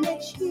moment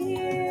next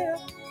year.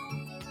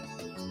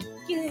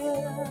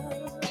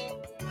 Yeah.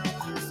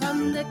 From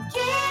the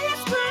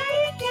kids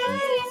playing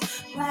games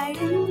right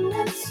in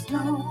the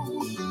snow,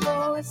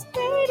 or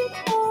skating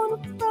on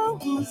a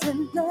frozen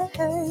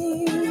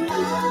lake,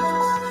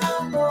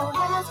 or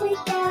as we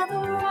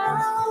gather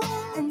round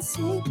and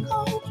sing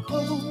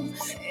Coco,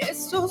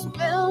 it's those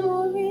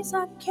memories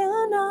I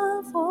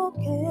cannot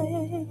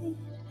forget.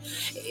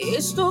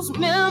 It's those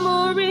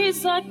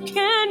memories I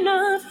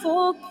cannot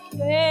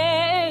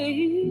forget.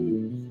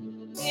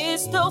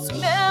 It's those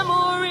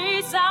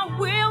memories I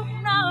will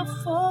not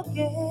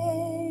forget.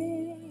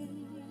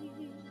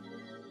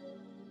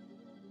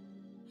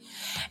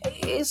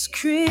 It's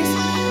Christmas.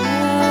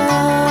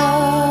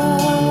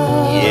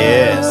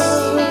 Yes,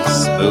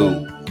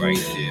 smooth right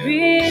there.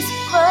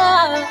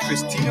 Christmas.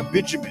 Christina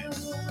Benjamin.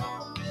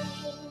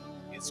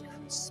 It's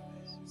Christmas.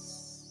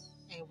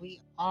 And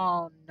we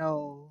all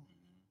know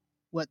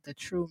what the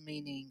true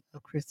meaning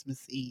of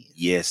Christmas is.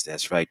 Yes,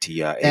 that's right,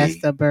 TIA.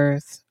 That's the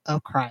birth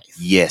of Christ.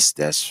 Yes,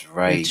 that's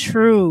right. The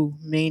true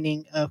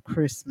meaning of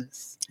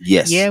Christmas.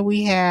 Yes. Yeah,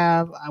 we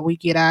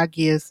get our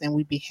gifts, and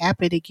we be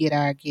happy to get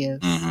our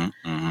gifts.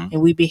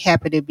 And we be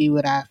happy to be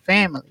with our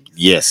families.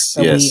 Yes,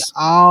 but yes. we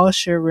all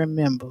should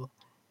remember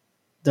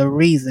the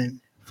reason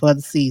for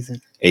the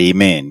season.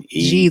 Amen.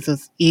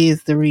 Jesus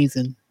is the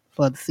reason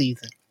for the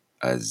season.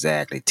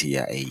 Exactly,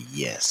 TIA.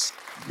 Yes.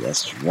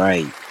 That's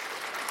right.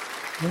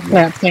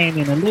 Perhaps came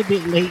in a little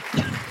bit late,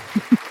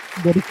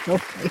 but it's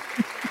okay.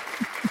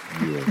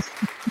 Yes.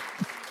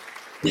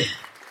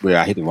 Well,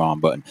 I hit the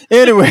wrong button.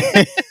 Anyway,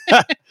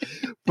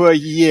 but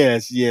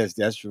yes,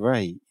 that's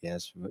right.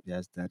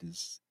 That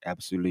is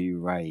absolutely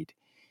right.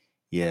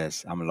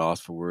 Yes, I'm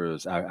lost for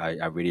words.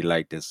 I really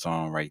like this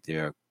song right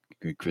there,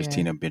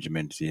 Christina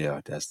Benjamin.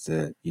 Yeah, that's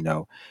the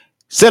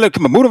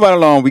come on, moving right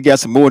along. We got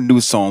some more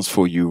new songs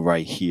for you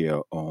right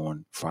here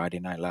on Friday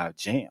Night Live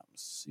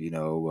Jams.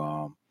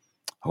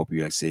 Hope you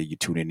you're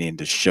tuning in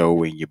the show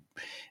we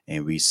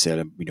we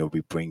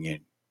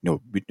bringing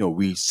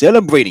we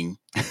celebrating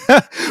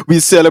we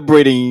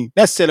celebrating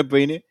not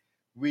celebrating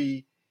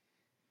we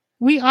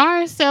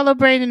are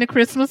celebrating the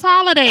Christmas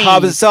holidays.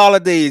 Harvest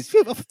holidays.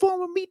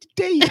 Perform with me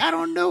today. I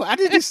don't know. I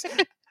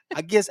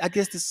guess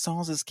this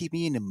songs just keep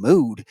me in the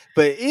mood.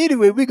 But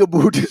anyway, we can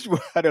move this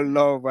right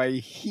along right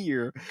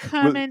here.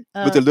 Coming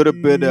with a little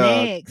bit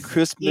of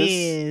Christmas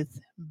is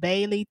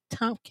Bailey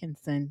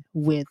Tomkinson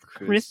with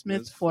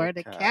Christmas for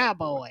the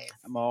Cowboys.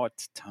 I'm all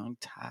tongue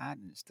tied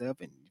and stuff,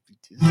 and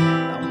just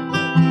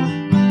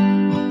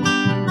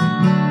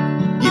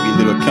give you a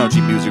little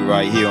country music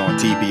right here on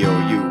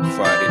TBOU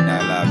Friday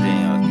Night Live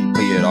Jams. We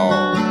play it all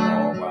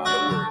around the world.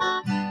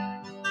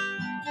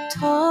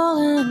 Tall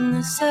in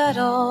the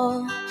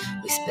saddle,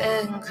 we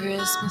spend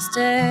Christmas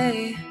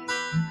Day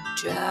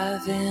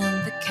driving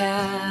the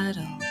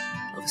cattle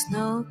over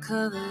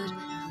snow-covered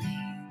plain.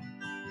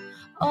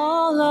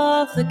 All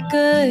of the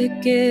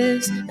good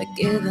gifts are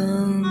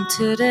given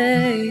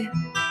today.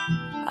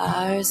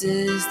 Ours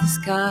is the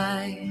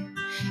sky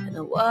and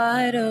a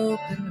wide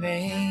open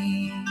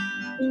range.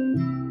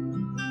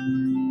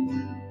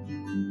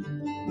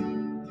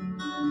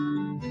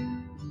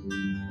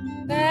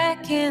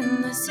 Back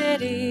in the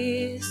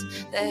cities,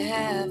 they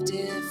have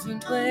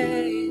different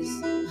ways.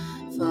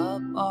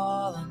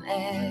 Football and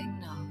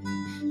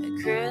eggnog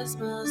at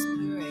Christmas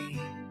parades.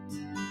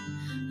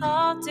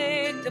 I'll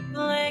take the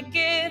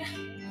blanket,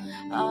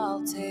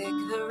 I'll take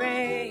the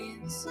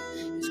reins.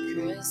 It's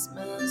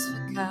Christmas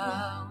for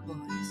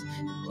cowboys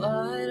and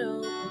wide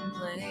open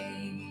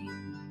plains.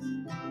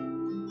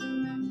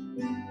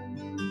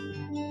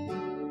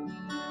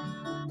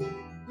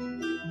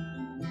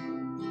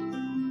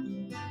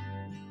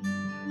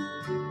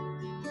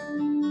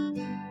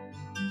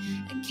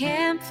 A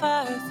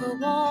campfire for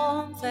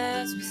warmth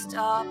as we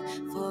stop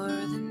for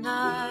the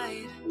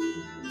night.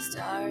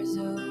 Stars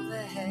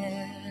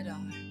overhead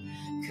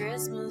are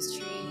Christmas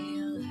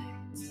tree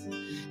lights.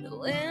 The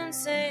wind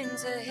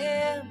sings a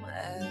hymn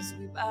as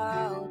we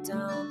bow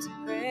down to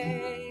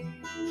pray.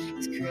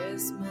 It's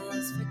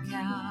Christmas for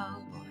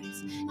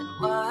cowboys and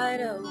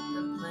wide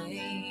open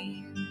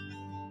plains.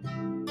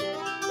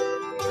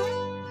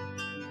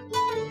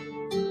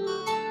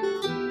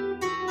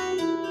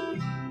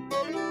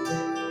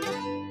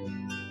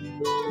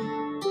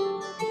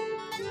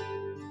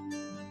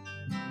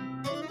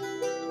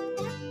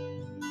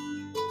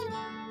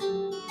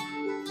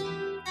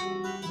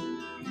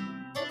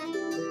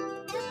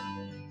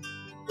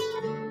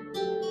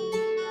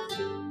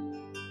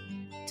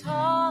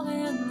 Tall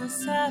in the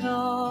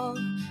saddle,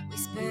 we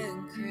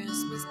spend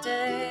Christmas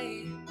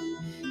Day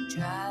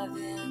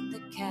driving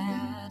the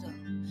cattle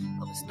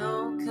over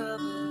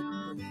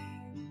snow-covered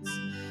plains.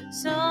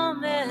 So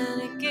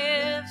many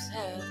gifts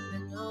have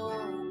been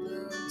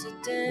opened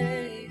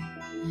today.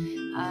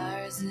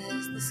 Ours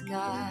is the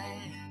sky,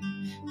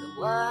 the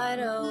wide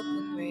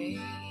open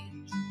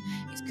range.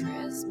 It's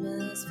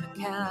Christmas for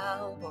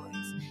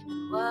cowboys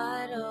and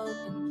wide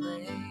open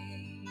plains.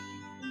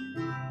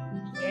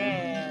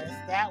 Yes,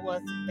 that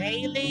was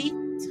Bailey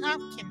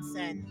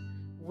Tomkinson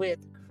with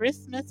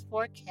Christmas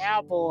for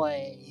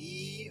Cowboys.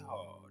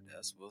 Yeehaw,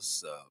 that's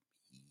what's up.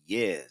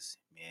 Yes,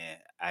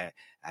 man.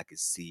 I could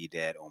see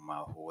that on my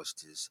horse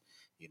this,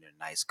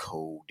 nice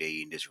cold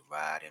day and just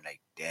riding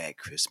like that.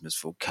 Christmas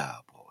for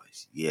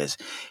cowboys. Yes.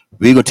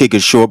 We're gonna take a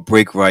short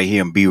break right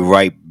here and be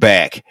right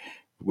back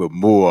with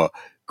more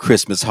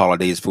Christmas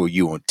holidays for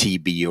you on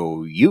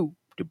TBOU,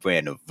 the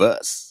brand of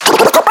us.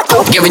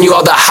 Giving you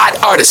all the hot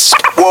artists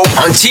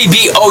on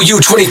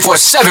TBOU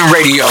 24/7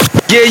 radio.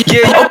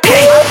 Yeah,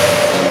 okay.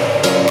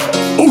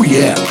 Oh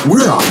yeah,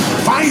 we're on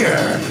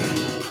fire.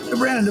 The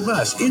Brand of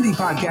Us indie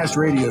podcast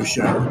radio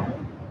show.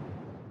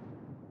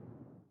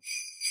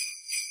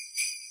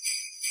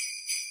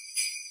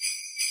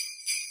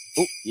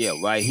 Oh, yeah,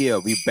 right here.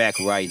 We back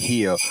right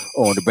here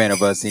on the Brand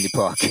of Us Indie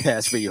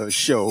Podcast Radio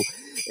Show.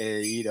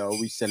 And,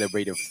 we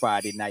celebrated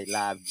Friday Night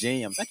Live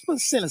Jams. I keep on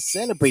saying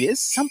celebrate.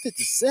 It's something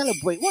to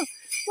celebrate. What?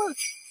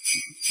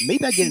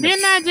 Maybe I get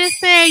Didn't I just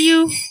tell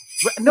you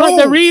no.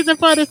 what the reason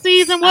for the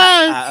season was?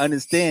 I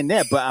understand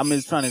that, but I'm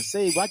just trying to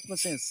say, why keep on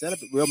saying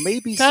celebrate? Well,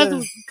 maybe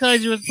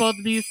because you were supposed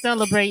to be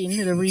celebrating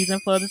the reason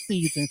for the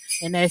season,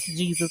 and that's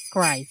Jesus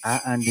Christ.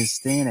 I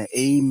understand that.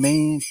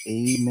 Amen.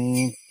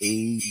 Amen.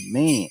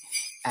 Amen.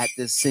 At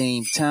the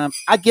same time,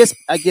 I guess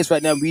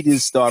right now we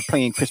just start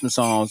playing Christmas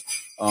songs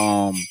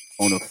on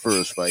the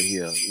first right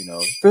here,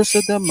 first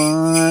of the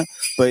month.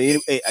 But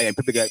anyway,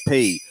 people got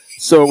paid,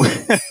 so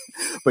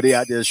but they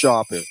out there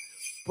shopping.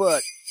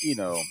 But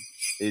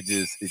it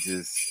just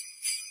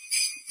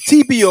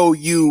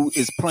TBOU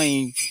is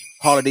playing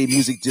holiday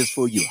music just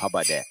for you. How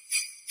about that?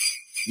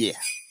 Yeah.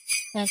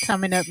 And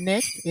coming up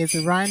next is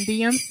Run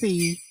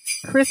DMC,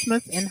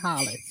 Christmas in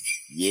Hollis.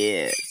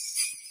 Yes,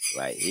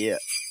 right here.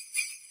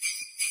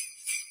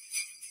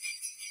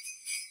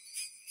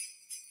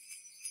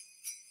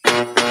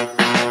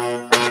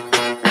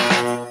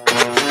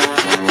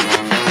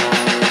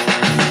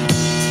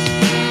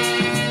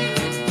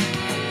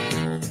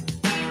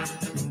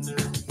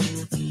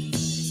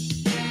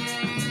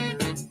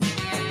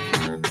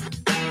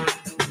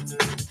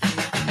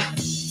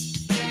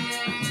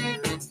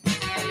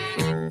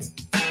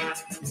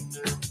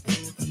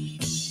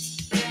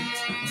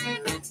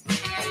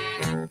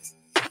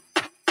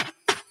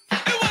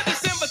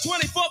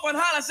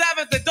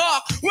 At the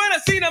dark, when I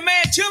seen a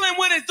man chilling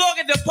with his dog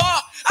at the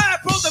park, I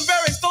approached him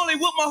very slowly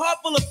with my heart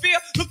full of fear.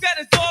 Looked at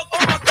his dog, oh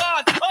my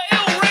God, a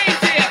ill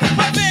reindeer.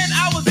 But then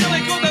I was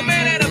feeling good, the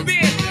man had a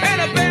beard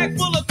and a bag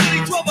full of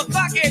goodies, 12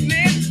 o'clock at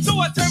night. So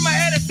I turned my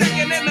head a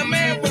second and the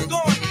man was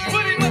gone.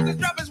 But he must have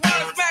dropped his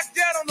wallet smack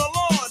dead on the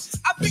lawn.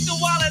 I picked the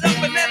wallet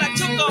up and then I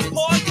took a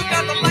pause, took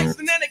out the lights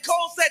and then it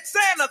cold said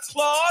Santa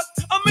Claus.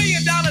 $1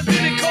 million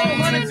didn't cold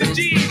hundreds of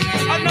G's,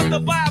 enough to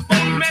buy a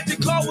boat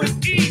magic car with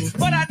ease.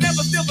 But I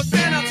never steal for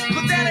Santa,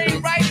 cause that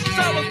ain't right.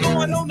 So I was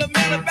going home to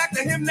mail it back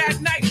to him that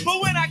night.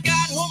 But when I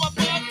got home, I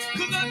bugged,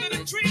 cause under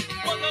the tree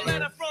was a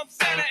letter from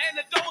Santa and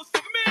the door was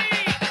for me.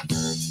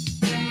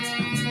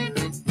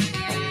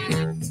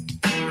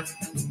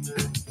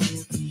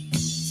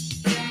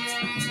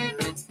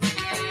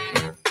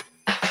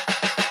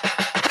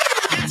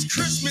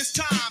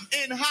 Christmas time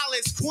in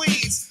Hollis,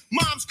 Queens.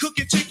 Mom's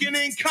cooking chicken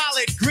and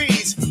collard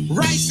greens,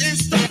 rice and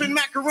stuffing,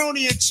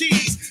 macaroni and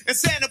cheese. And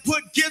Santa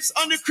put gifts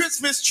under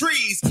Christmas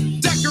trees.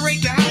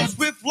 Decorate the house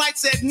with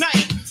lights at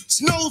night.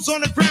 Snow's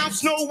on the ground,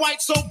 Snow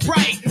White so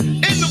bright.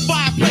 In the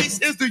fireplace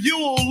is the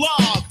Yule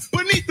log.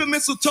 Beneath the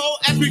mistletoe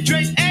as we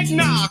drink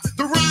eggnog.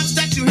 The rhymes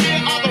that you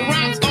hear are the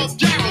rhymes of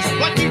carols.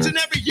 Like each and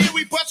every year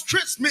we bust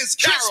Christmas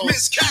carols.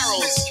 Christmas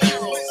carols.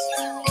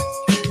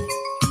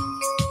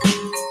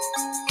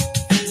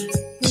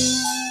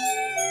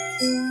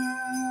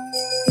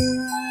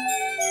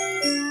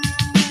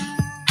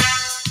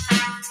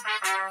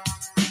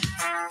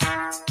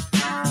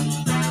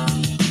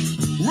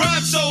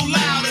 Run so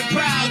loud and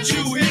proud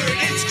you hear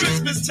it. It's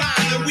Christmas time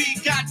and we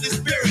got the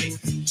spirit.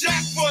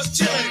 Jack Frost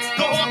chillin',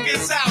 the hawk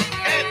is out,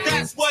 and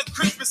that's what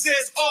Christmas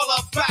is all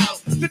about.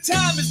 The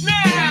time is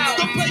now,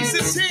 the place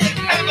is here,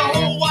 and the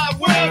whole wide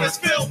world is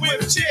filled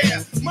with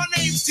cheer. My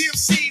name's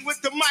DMC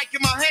with the mic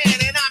in my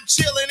hand, and I'm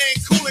chillin'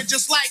 and coolin'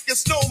 just like a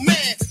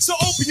snowman. So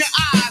open your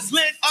eyes,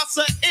 lend us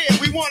an ear.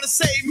 We wanna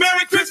say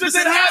Merry Christmas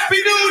and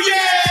Happy New Year!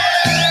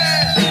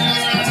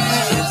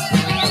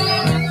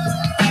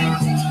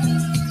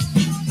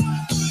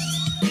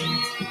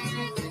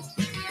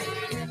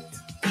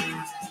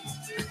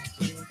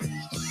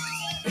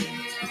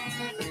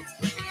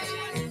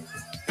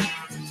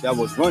 That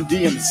was Run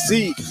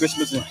DMC,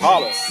 Christmas in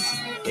Hollis.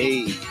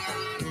 Hey,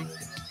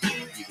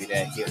 give me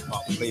that hip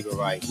hop flavor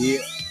right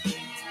here.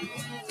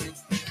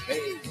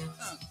 Hey,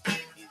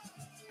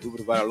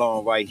 moving right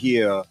along right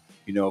here,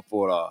 you know,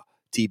 for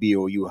the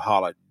TBOU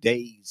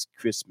Holidays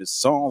Christmas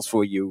songs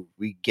for you.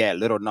 We got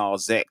Little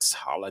Nas X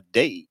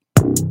Holiday.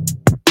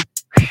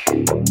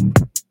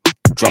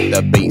 Drop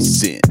that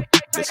bass in.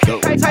 Let's go.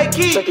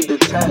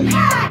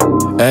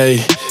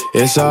 Hey,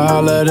 it's a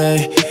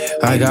holiday.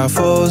 I got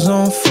foes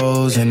on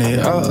foes and they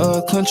out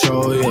of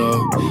control,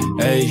 yo.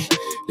 Hey,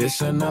 this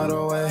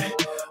another way.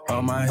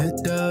 All my hit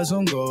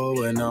doesn't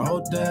go, and I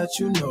hope that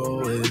you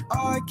know it.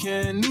 I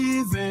can't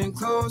even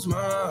close my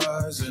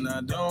eyes, and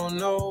I don't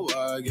know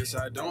why. I guess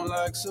I don't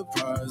like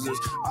surprises.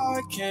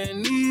 I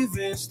can't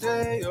even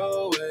stay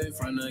away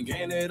from the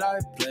game that I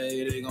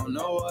play. They gon'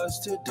 know us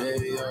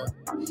today, yeah.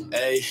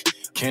 Hey,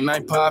 can I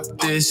pop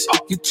this?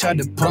 You tried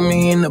to put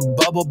me in the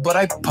bubble, but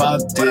I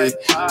popped it.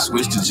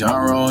 Switch the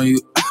genre on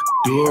you.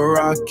 Do a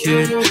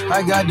rocket.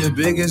 I got the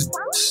biggest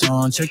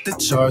song. Check the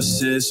charts,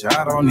 sis.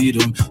 I don't need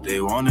them.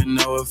 They wanna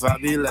know if I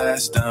be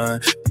last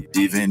done.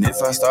 Even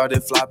if I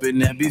started flopping,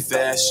 that be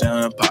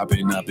fashion.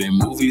 Popping up in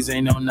movies,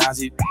 ain't no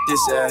Nazi.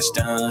 This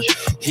Ashton.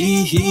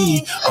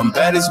 I'm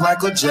bad as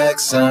Michael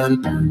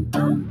Jackson.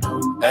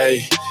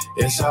 Hey,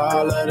 it's a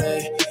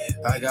holiday.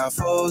 I got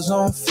foes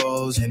on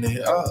foes and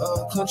they out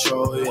of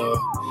control, yo.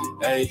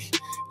 Hey,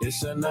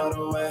 it's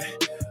another way.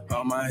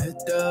 All my hit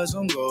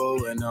doesn't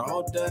go, and I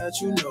hope that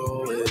you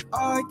know it.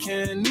 I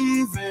can't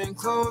even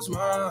close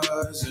my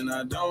eyes, and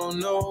I don't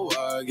know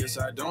why. I guess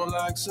I don't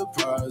like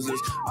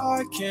surprises.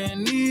 I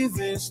can't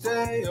even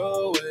stay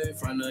away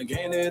from the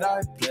game that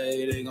I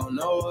play. They gon'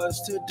 know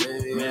us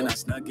today. Man, I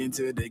snuck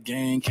into the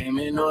game, came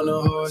in on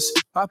a horse.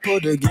 I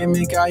pulled a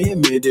gimmick, I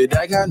admitted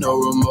I got no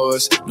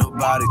remorse.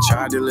 Nobody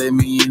tried to let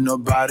me in,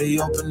 nobody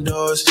opened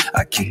doors.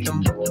 I kicked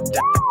them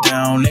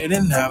down, they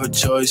didn't have a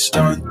choice.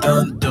 Dun,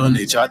 dun, dun,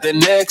 they tried to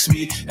next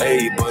me,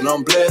 hey, but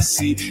I'm blessed,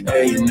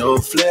 hey, no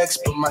flex,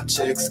 but my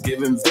checks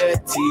giving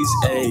vetties,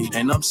 hey,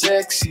 and I'm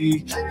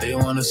sexy, they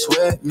wanna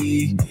sweat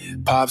me,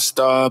 pop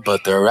star,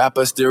 but the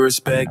rappers still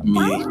respect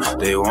me,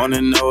 they wanna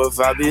know if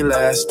I be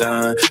last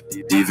done,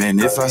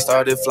 even if I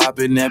started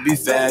flopping, that be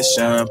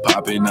fashion,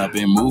 popping up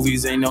in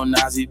movies, ain't no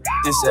Nazi,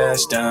 this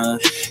Ashton,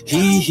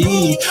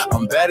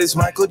 I'm bad as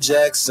Michael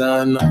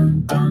Jackson,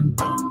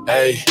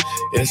 hey,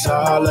 it's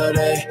a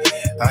holiday,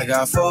 I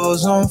got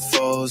foes on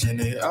foes, and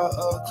they out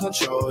of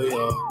control,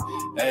 yo.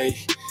 Hey,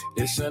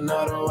 it's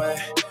another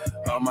way.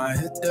 All my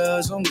hit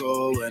doesn't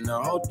go, and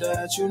I hope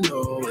that you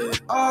know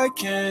it. I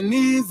can't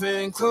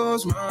even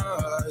close my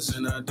eyes,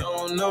 and I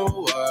don't know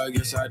why. I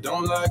guess I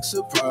don't like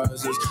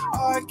surprises.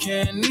 I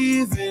can't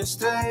even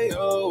stay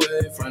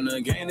away from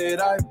the game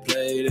that I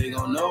play. They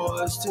gon' know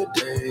us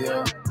today,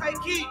 yeah.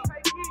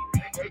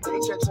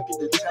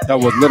 That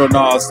was Little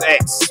Nas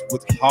X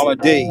with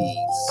Holidays.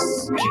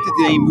 Keep the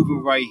day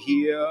moving right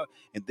here.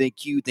 And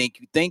thank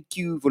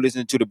you for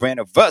listening to the brand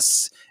of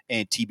us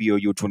and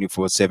TBOU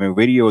 24/7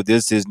 Radio.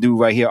 This is new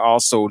right here.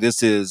 Also,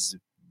 this is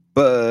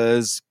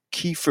Buzz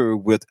Kiefer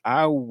with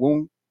I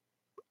Wanna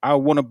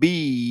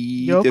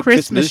Be Your the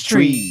Christmas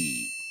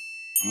Tree.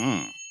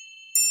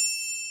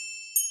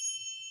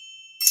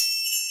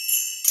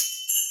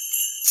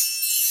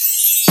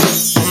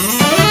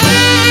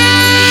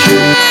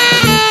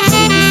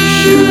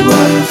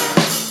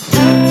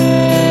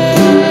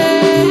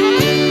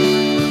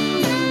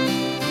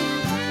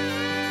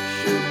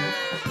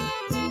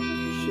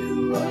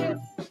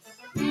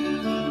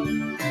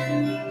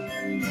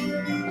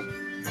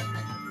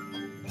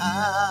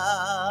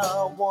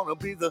 I wanna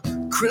be the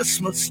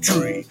Christmas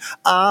tree.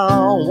 I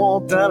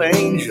want that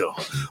angel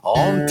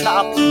on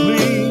top of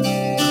me.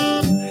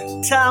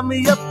 Tie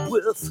me up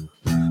with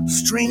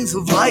strings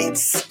of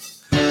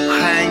lights.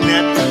 Hang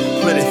that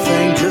pretty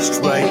thing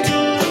just right.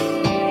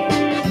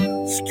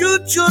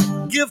 Scoot your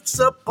gifts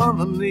up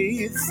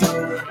underneath.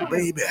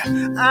 Baby,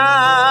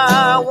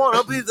 I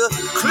wanna be the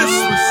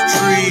Christmas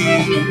tree.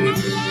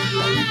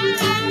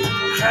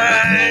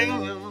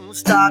 Hang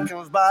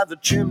stockings by the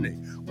chimney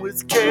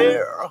with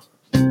care.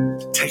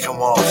 Take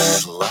them off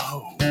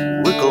slow.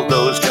 Wiggle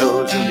those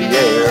toes in the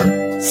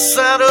air.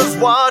 Santa's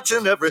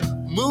watching every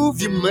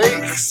move you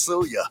make,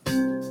 so you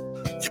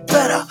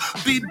better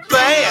be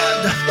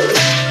banned.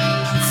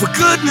 For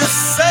goodness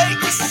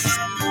sakes,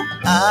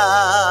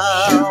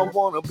 I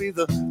wanna be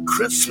the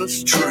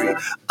Christmas tree.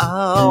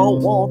 I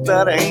want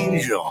that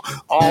angel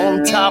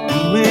on top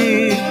of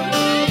me.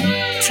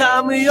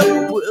 Tie me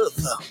up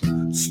with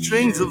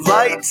strings of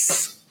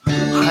lights.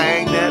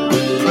 Hang that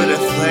pretty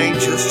thing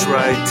just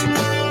right.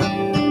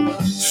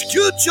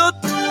 Scoot your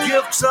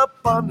gifts up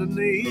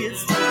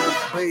underneath.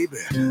 Baby,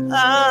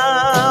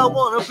 I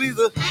wanna be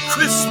the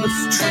Christmas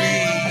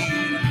tree.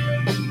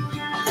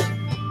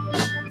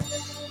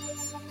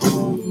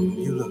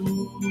 You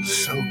look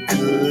so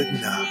good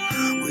now.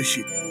 Wish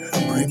you'd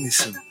bring me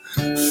some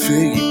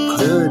figgy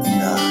pudding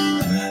now.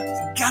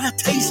 Got a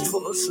taste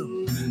for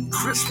some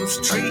Christmas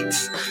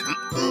treats.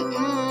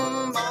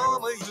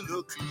 Mama, you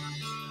look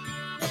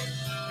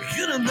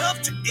good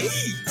enough to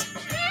eat.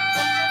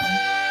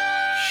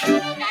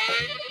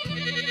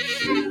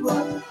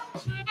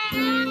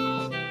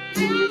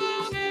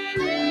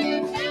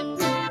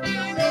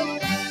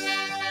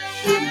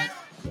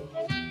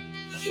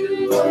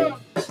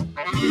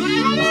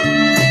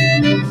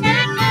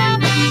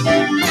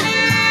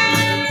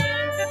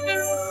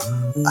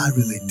 I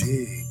really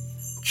dig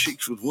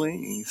chicks with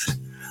wings.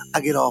 I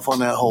get off on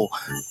that whole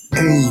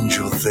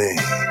angel thing.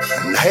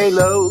 And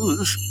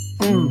halos,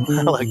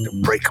 I like to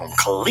break them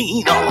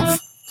clean off.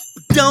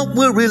 But don't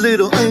worry,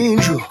 little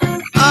angel,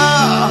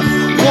 I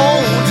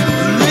won't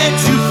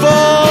let you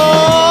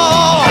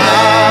fall.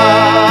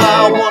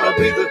 I wanna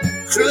be the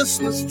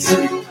Christmas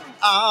tree.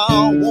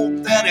 I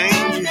want that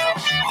angel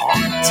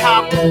on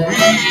top of me.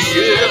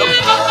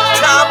 Yeah.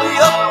 Tie me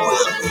up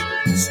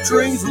with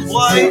strings of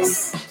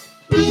lights.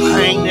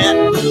 Hang that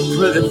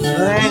pretty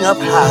thing up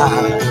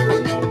high.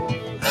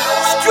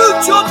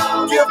 Scoot your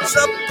gifts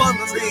up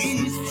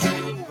underneath.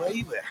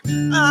 Baby,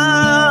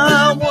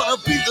 I wanna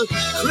be the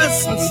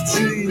Christmas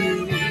tree.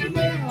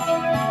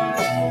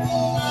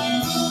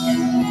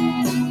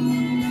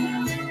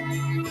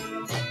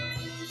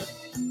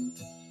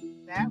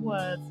 That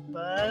was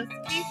Buzz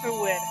Keeper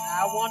with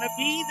I Wanna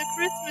Be the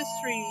Christmas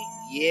Tree.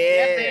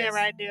 Yes. That man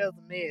right there is a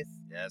miss.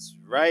 That's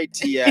right,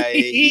 TIA.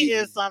 He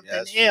is something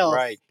That's else.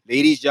 Right.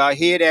 Ladies, y'all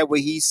hear that what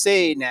he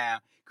said now?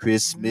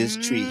 Christmas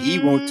tree. He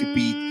wants to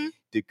be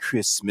the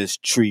Christmas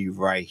tree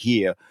right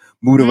here.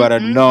 Moving right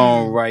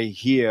along right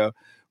here.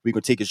 We're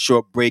going to take a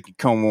short break and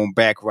come on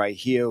back right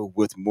here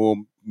with more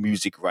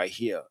music right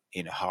here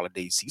in the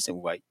holiday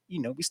season. Right,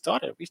 we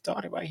started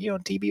right here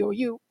on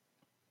TBOU.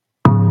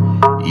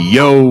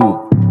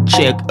 Yo,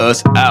 check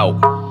us out.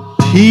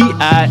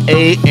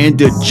 TIA and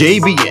the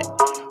JVN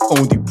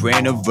on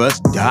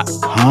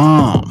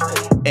thebrandofus.com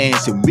and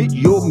submit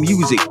your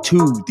music to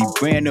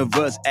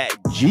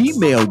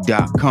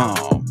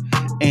thebrandofus@gmail.com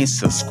and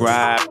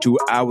subscribe to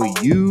our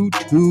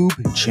YouTube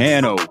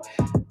channel.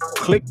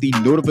 Click the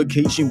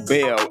notification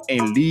bell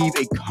and leave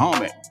a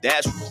comment.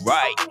 That's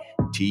right.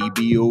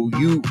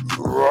 TBOU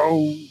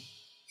grow.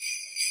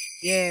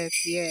 Yes.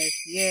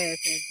 And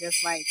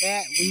just like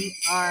that, we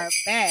are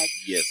back.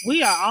 Yes.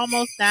 We are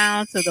almost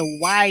down to the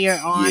wire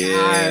on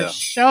our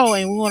show.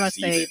 And we want to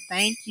say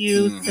thank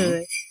you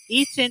to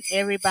each and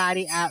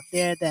everybody out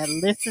there that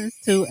listens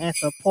to and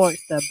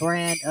supports the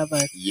brand of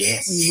us.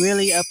 Yes. We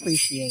really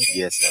appreciate it.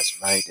 Yes, that's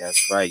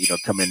right.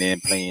 Coming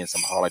in, playing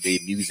some holiday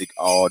music,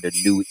 all the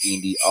new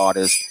indie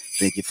artists.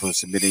 Thank you for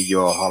submitting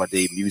your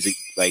holiday music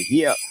right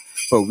here.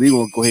 But we're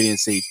going to go ahead and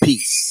say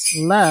peace,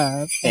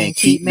 love, and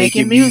keep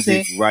making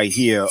music right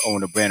here on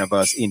the Brand of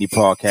Us Indie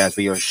Podcast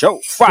Radio Show,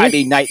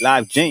 Friday Night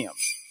Live Jams.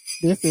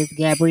 This is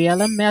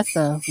Gabriella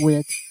Massa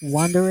with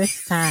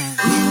Wondrous Time.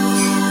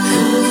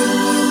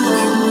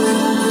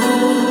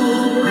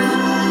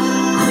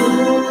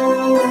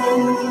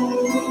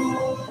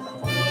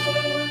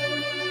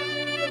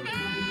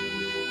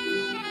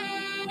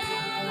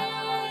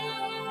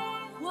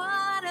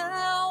 What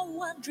a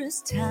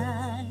wondrous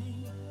time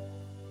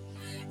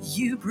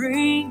you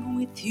bring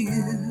with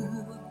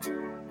you,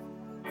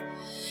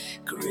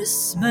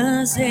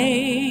 Christmas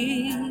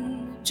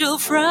angel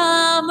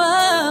from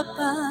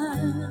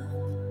above.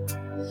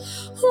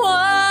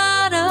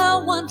 What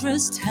a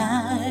wondrous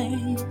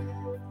time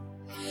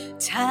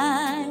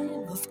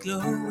of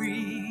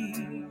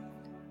glory,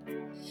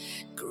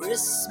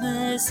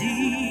 Christmas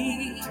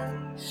Eve,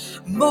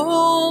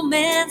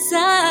 moments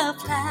of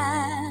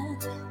light.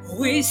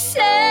 We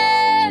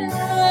celebrate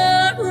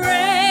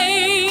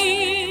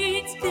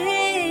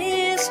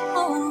this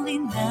holy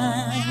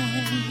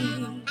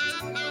night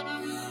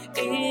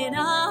in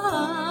our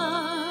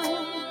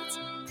hearts,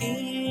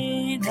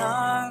 in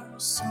our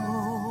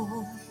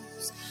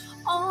souls.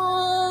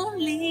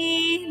 Only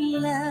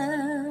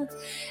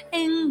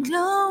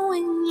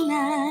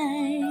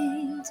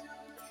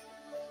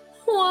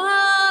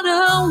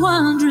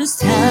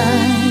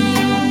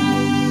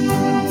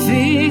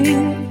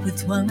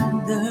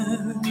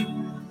wonder,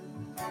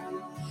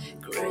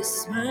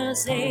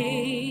 Christmas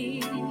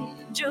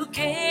angel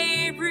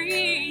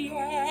Gabriel.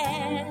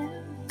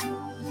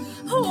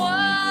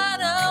 What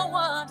a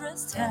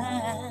wondrous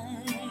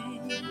time,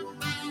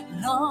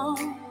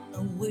 long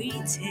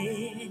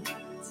awaited.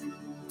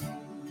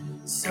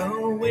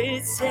 So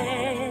it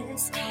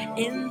says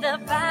in the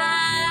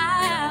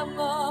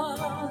Bible,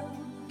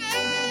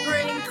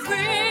 bring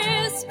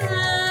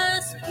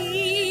Christmas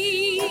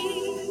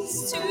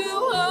peace to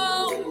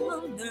all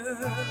on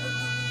earth,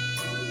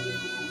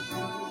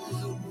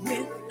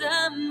 with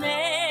the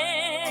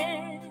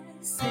message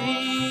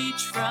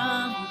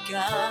from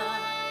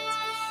God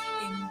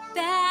in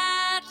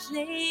Bethlehem,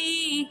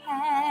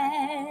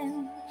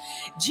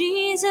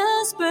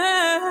 Jesus'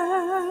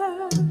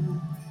 birth.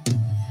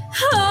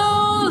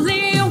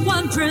 Holy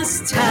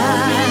wondrous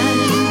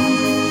time,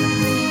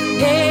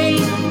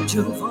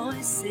 angel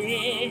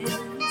voices,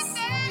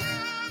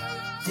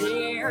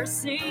 they're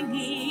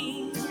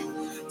singing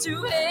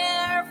to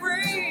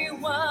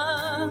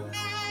everyone.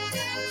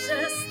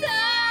 The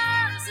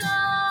stars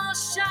all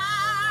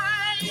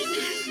shine,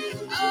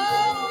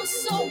 oh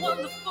so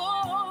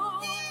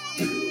wonderful,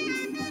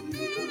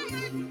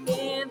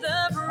 in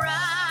the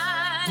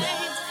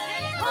bright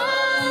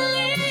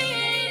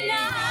holy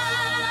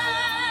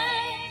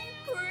night,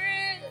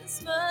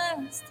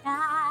 Christmas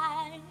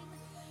time,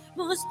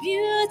 most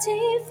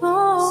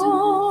beautiful,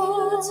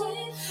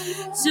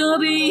 so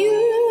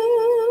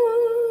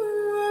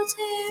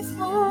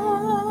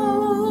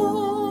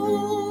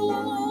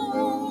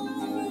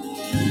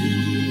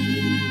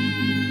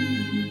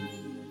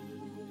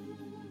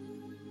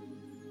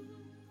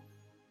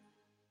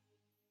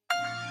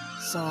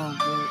Song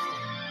good.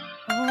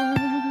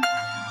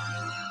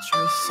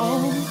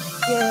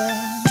 Oh,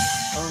 yeah.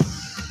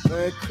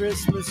 Merry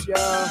Christmas,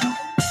 y'all.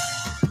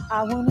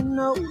 I wanna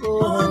know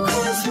on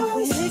Christmas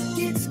when it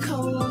gets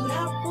cold,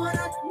 I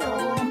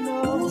wanna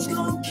know who's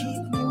gonna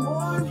keep me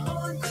warm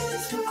on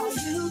Christmas.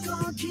 Are you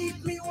gonna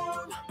keep me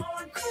warm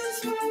on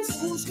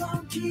Christmas? Who's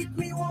gonna keep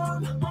me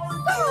warm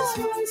on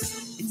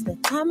Christmas? it's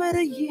that time of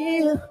the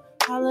year,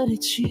 holiday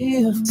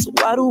cheer. So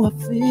why do I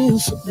feel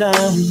so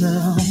down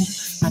now?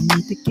 I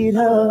need to get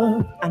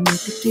up, I need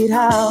to get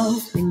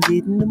out and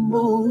get in the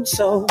mood.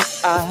 So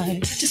I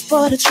just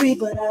bought a tree,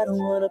 but I don't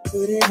wanna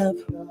put it up.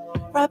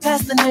 Right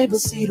past the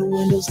neighbors, see the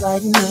windows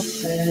lighting up,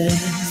 and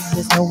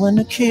there's no one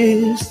to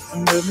kiss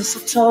under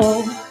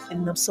mistletoe,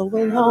 and I'm so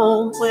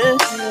alone when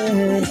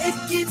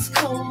it gets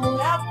cold.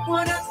 I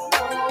wanna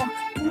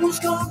know who's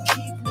gonna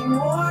keep me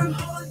warm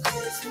on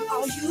Christmas.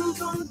 Are you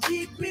gonna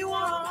keep me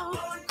warm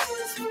on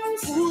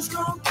Christmas? Who's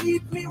gonna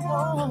keep me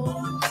warm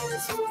on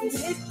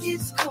Christmas? It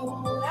gets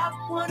cold.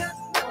 I wanna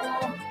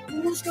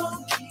know who's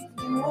gonna keep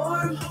me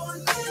warm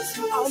on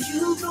Christmas. Are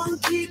you gonna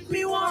keep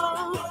me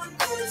warm on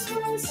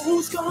Christmas?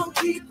 Who's gonna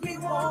keep me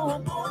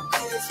warm on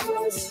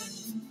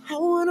Christmas? I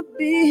wanna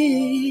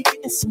be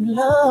getting some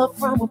love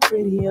from a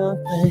pretty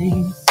young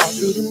thing all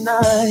through the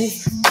night,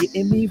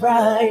 getting me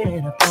right,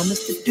 and I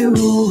promise to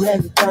do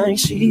everything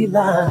she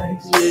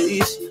likes.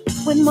 Yes.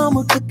 When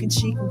mama cooking,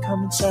 she can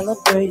come and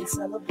celebrate.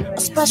 A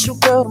special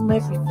girl to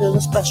make me feel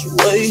a special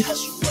way.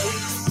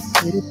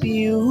 Could it be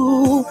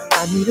you?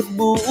 I need a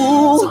boo,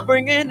 so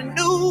bring in the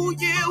new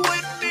year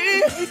with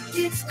me. It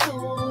gets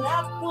cold.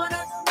 I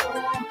wanna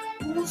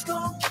know who's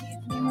gonna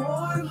keep me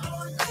warm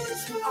on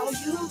Christmas. Are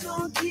you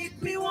gonna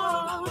keep me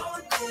warm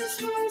on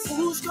Christmas?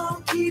 Who's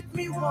gonna keep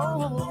me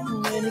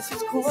warm when it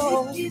gets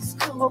cold? It gets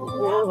cold.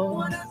 I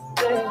wanna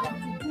know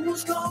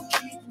who's gonna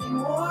keep me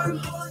warm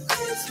on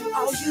Christmas.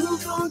 Are you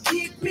gonna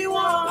keep me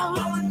warm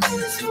on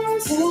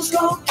Christmas? Who's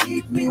gonna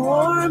keep me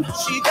warm?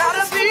 She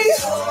gotta be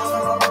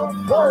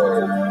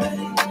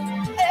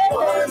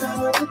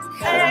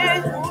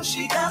and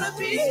she gotta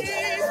be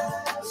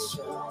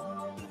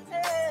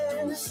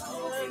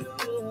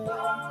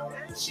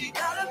she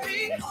gotta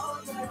be all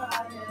that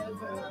I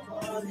ever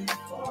wanted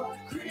for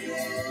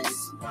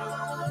Christmas.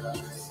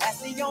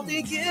 That's the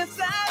only gift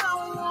that I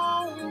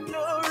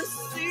wanna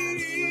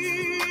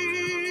receive.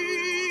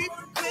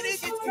 When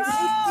it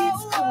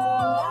gets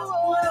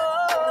cold,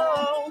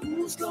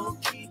 who's gonna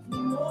keep me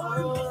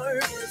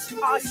warm?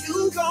 Are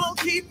you gonna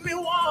keep me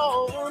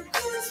warm?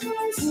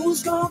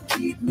 Who's gonna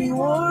keep me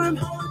warm?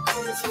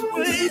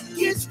 When it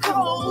gets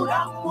cold,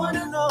 I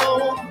wanna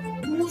know.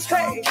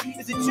 Hey,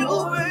 is it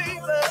you,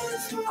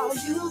 baby? Are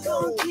you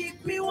gonna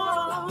keep me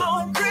warm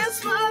on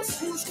Christmas?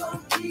 Who's gonna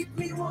keep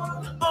me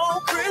warm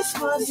on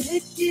Christmas? When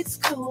it gets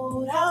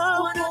cold, I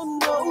wanna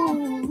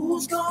know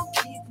who's gonna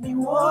keep me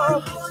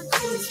warm on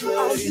Christmas.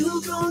 Are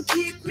you gonna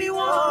keep me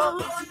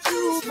warm on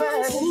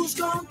Christmas? Who's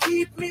gonna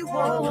keep me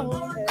warm?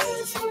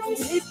 When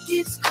it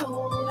gets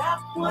cold, I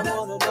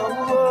wanna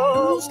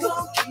know who's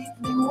gonna keep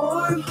me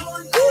warm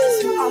on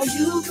Christmas. Are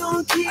you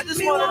gonna keep me warm? I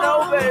just wanna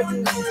know,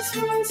 baby.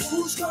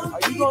 Who's gonna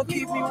Are you gonna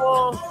keep me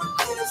warm?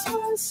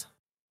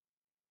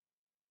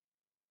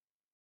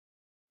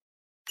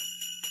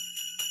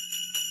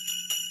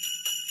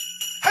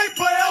 Hey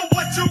player,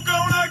 what you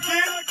gonna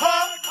get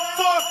her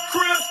for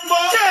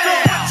Christmas?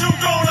 Yeah. So what you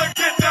gonna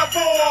get that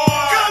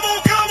boy? Come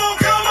on, come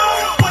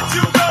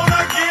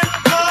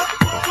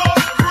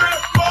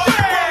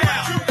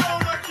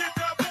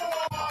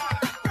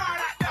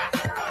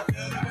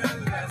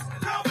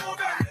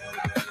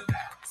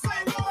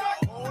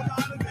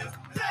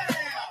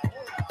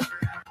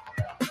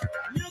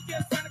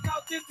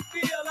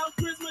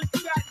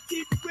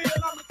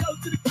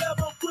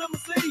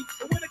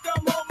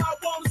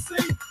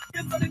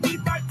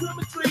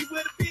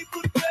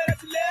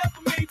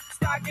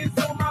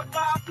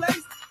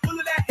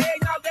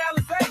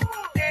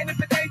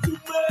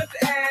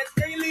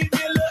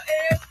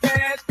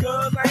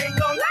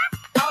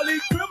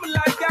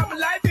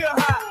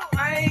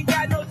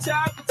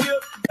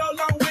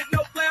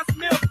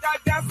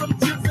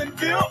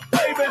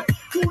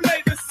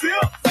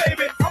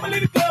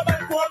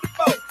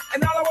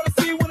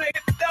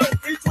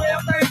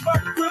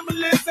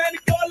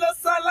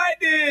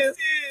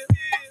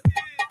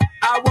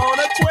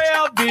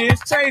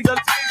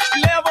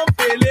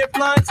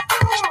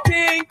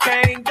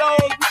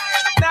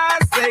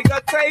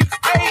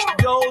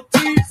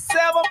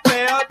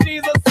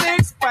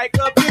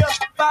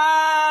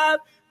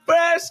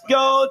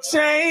gold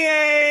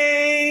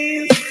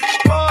chains.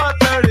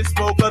 430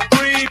 smoke a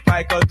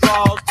 3-pack of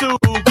draws, 2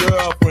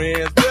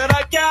 girlfriends. But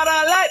I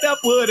gotta like to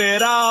put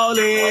it all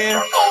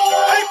in.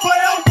 Hey,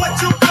 player,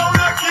 what you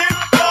gonna get?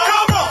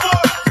 Come on,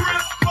 for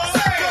Christmas.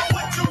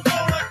 What you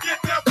gonna get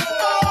that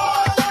for?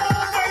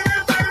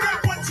 Baby,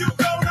 what you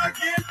gonna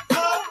get?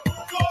 For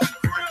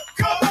Christmas.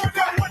 Come on,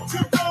 girl, what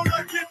you gonna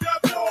get that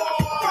for?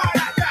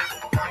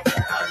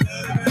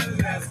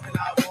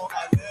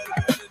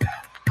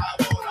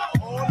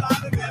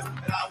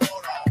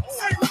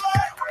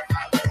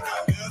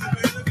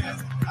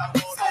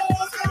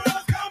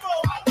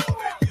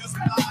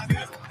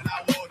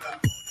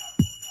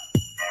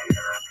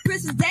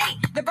 Christmas Day,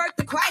 the birth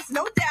of Christ,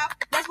 no doubt.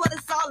 That's what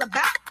it's all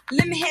about.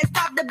 Let me head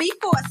stop the beat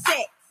for a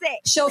sec.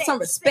 Show some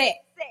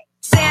respect.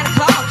 Santa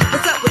Claus,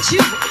 what's up with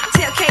you?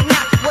 Tell Kate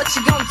now what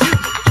you gonna do.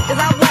 Cause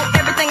I want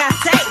everything I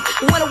say.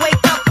 Wanna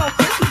wake up on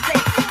Christmas Day.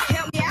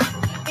 Help me out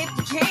if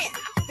you can.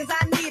 Cause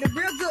I need a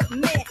real good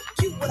man.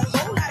 Cute with a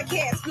whole lot of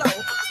cash flow.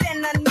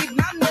 Standing underneath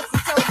my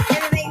mistletoe.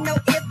 And it ain't no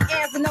ifs,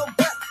 ands, and no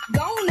buts.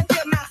 Gone and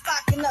fill my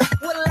stocking up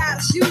with a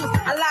lot of shoes,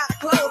 a lot of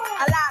clothes,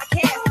 a lot of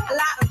cash, a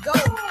lot of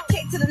gold.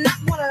 Cake to the knock,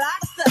 want a lot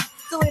of stuff.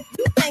 So if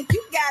you think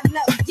you got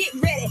enough, get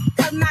ready.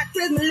 Cause my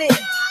Christmas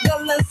list go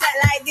look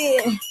like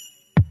this.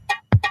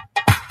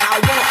 I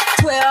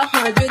want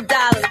 $1,200,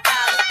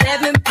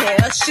 7 pair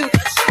of shoes,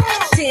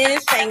 10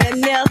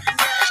 fingernails,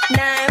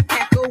 9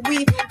 pack of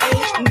weed,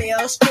 8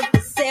 male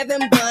strippers,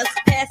 7 bus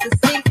passes,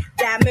 6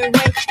 diamond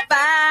rings,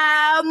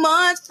 5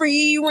 months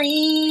free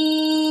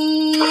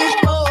ring,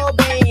 4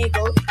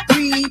 bagels,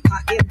 3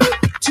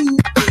 pocketbooks, 2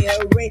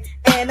 earrings,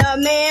 and a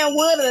man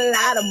with a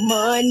lot of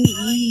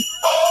money.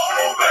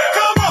 Oh, man,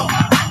 come on!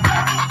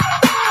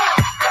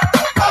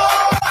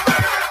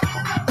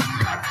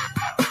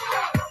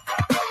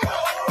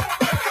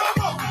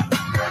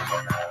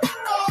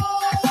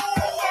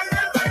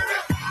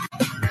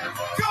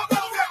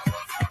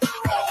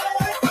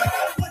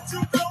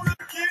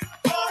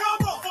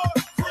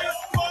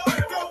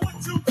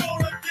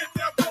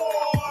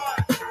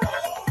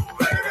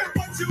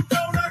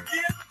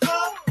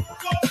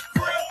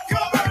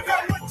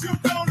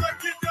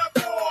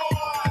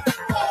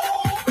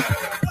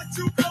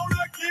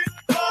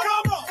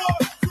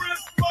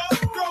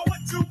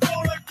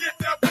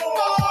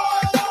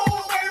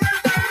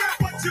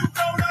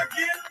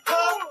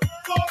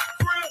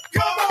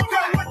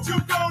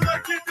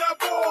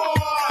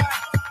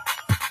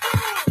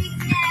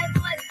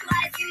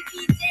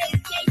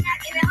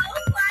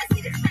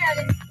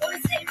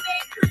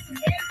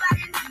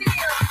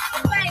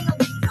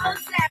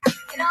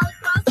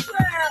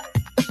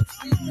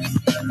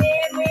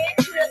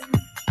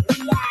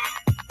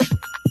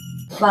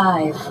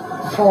 Five,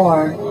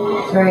 4,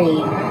 3,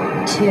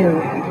 2,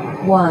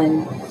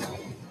 1.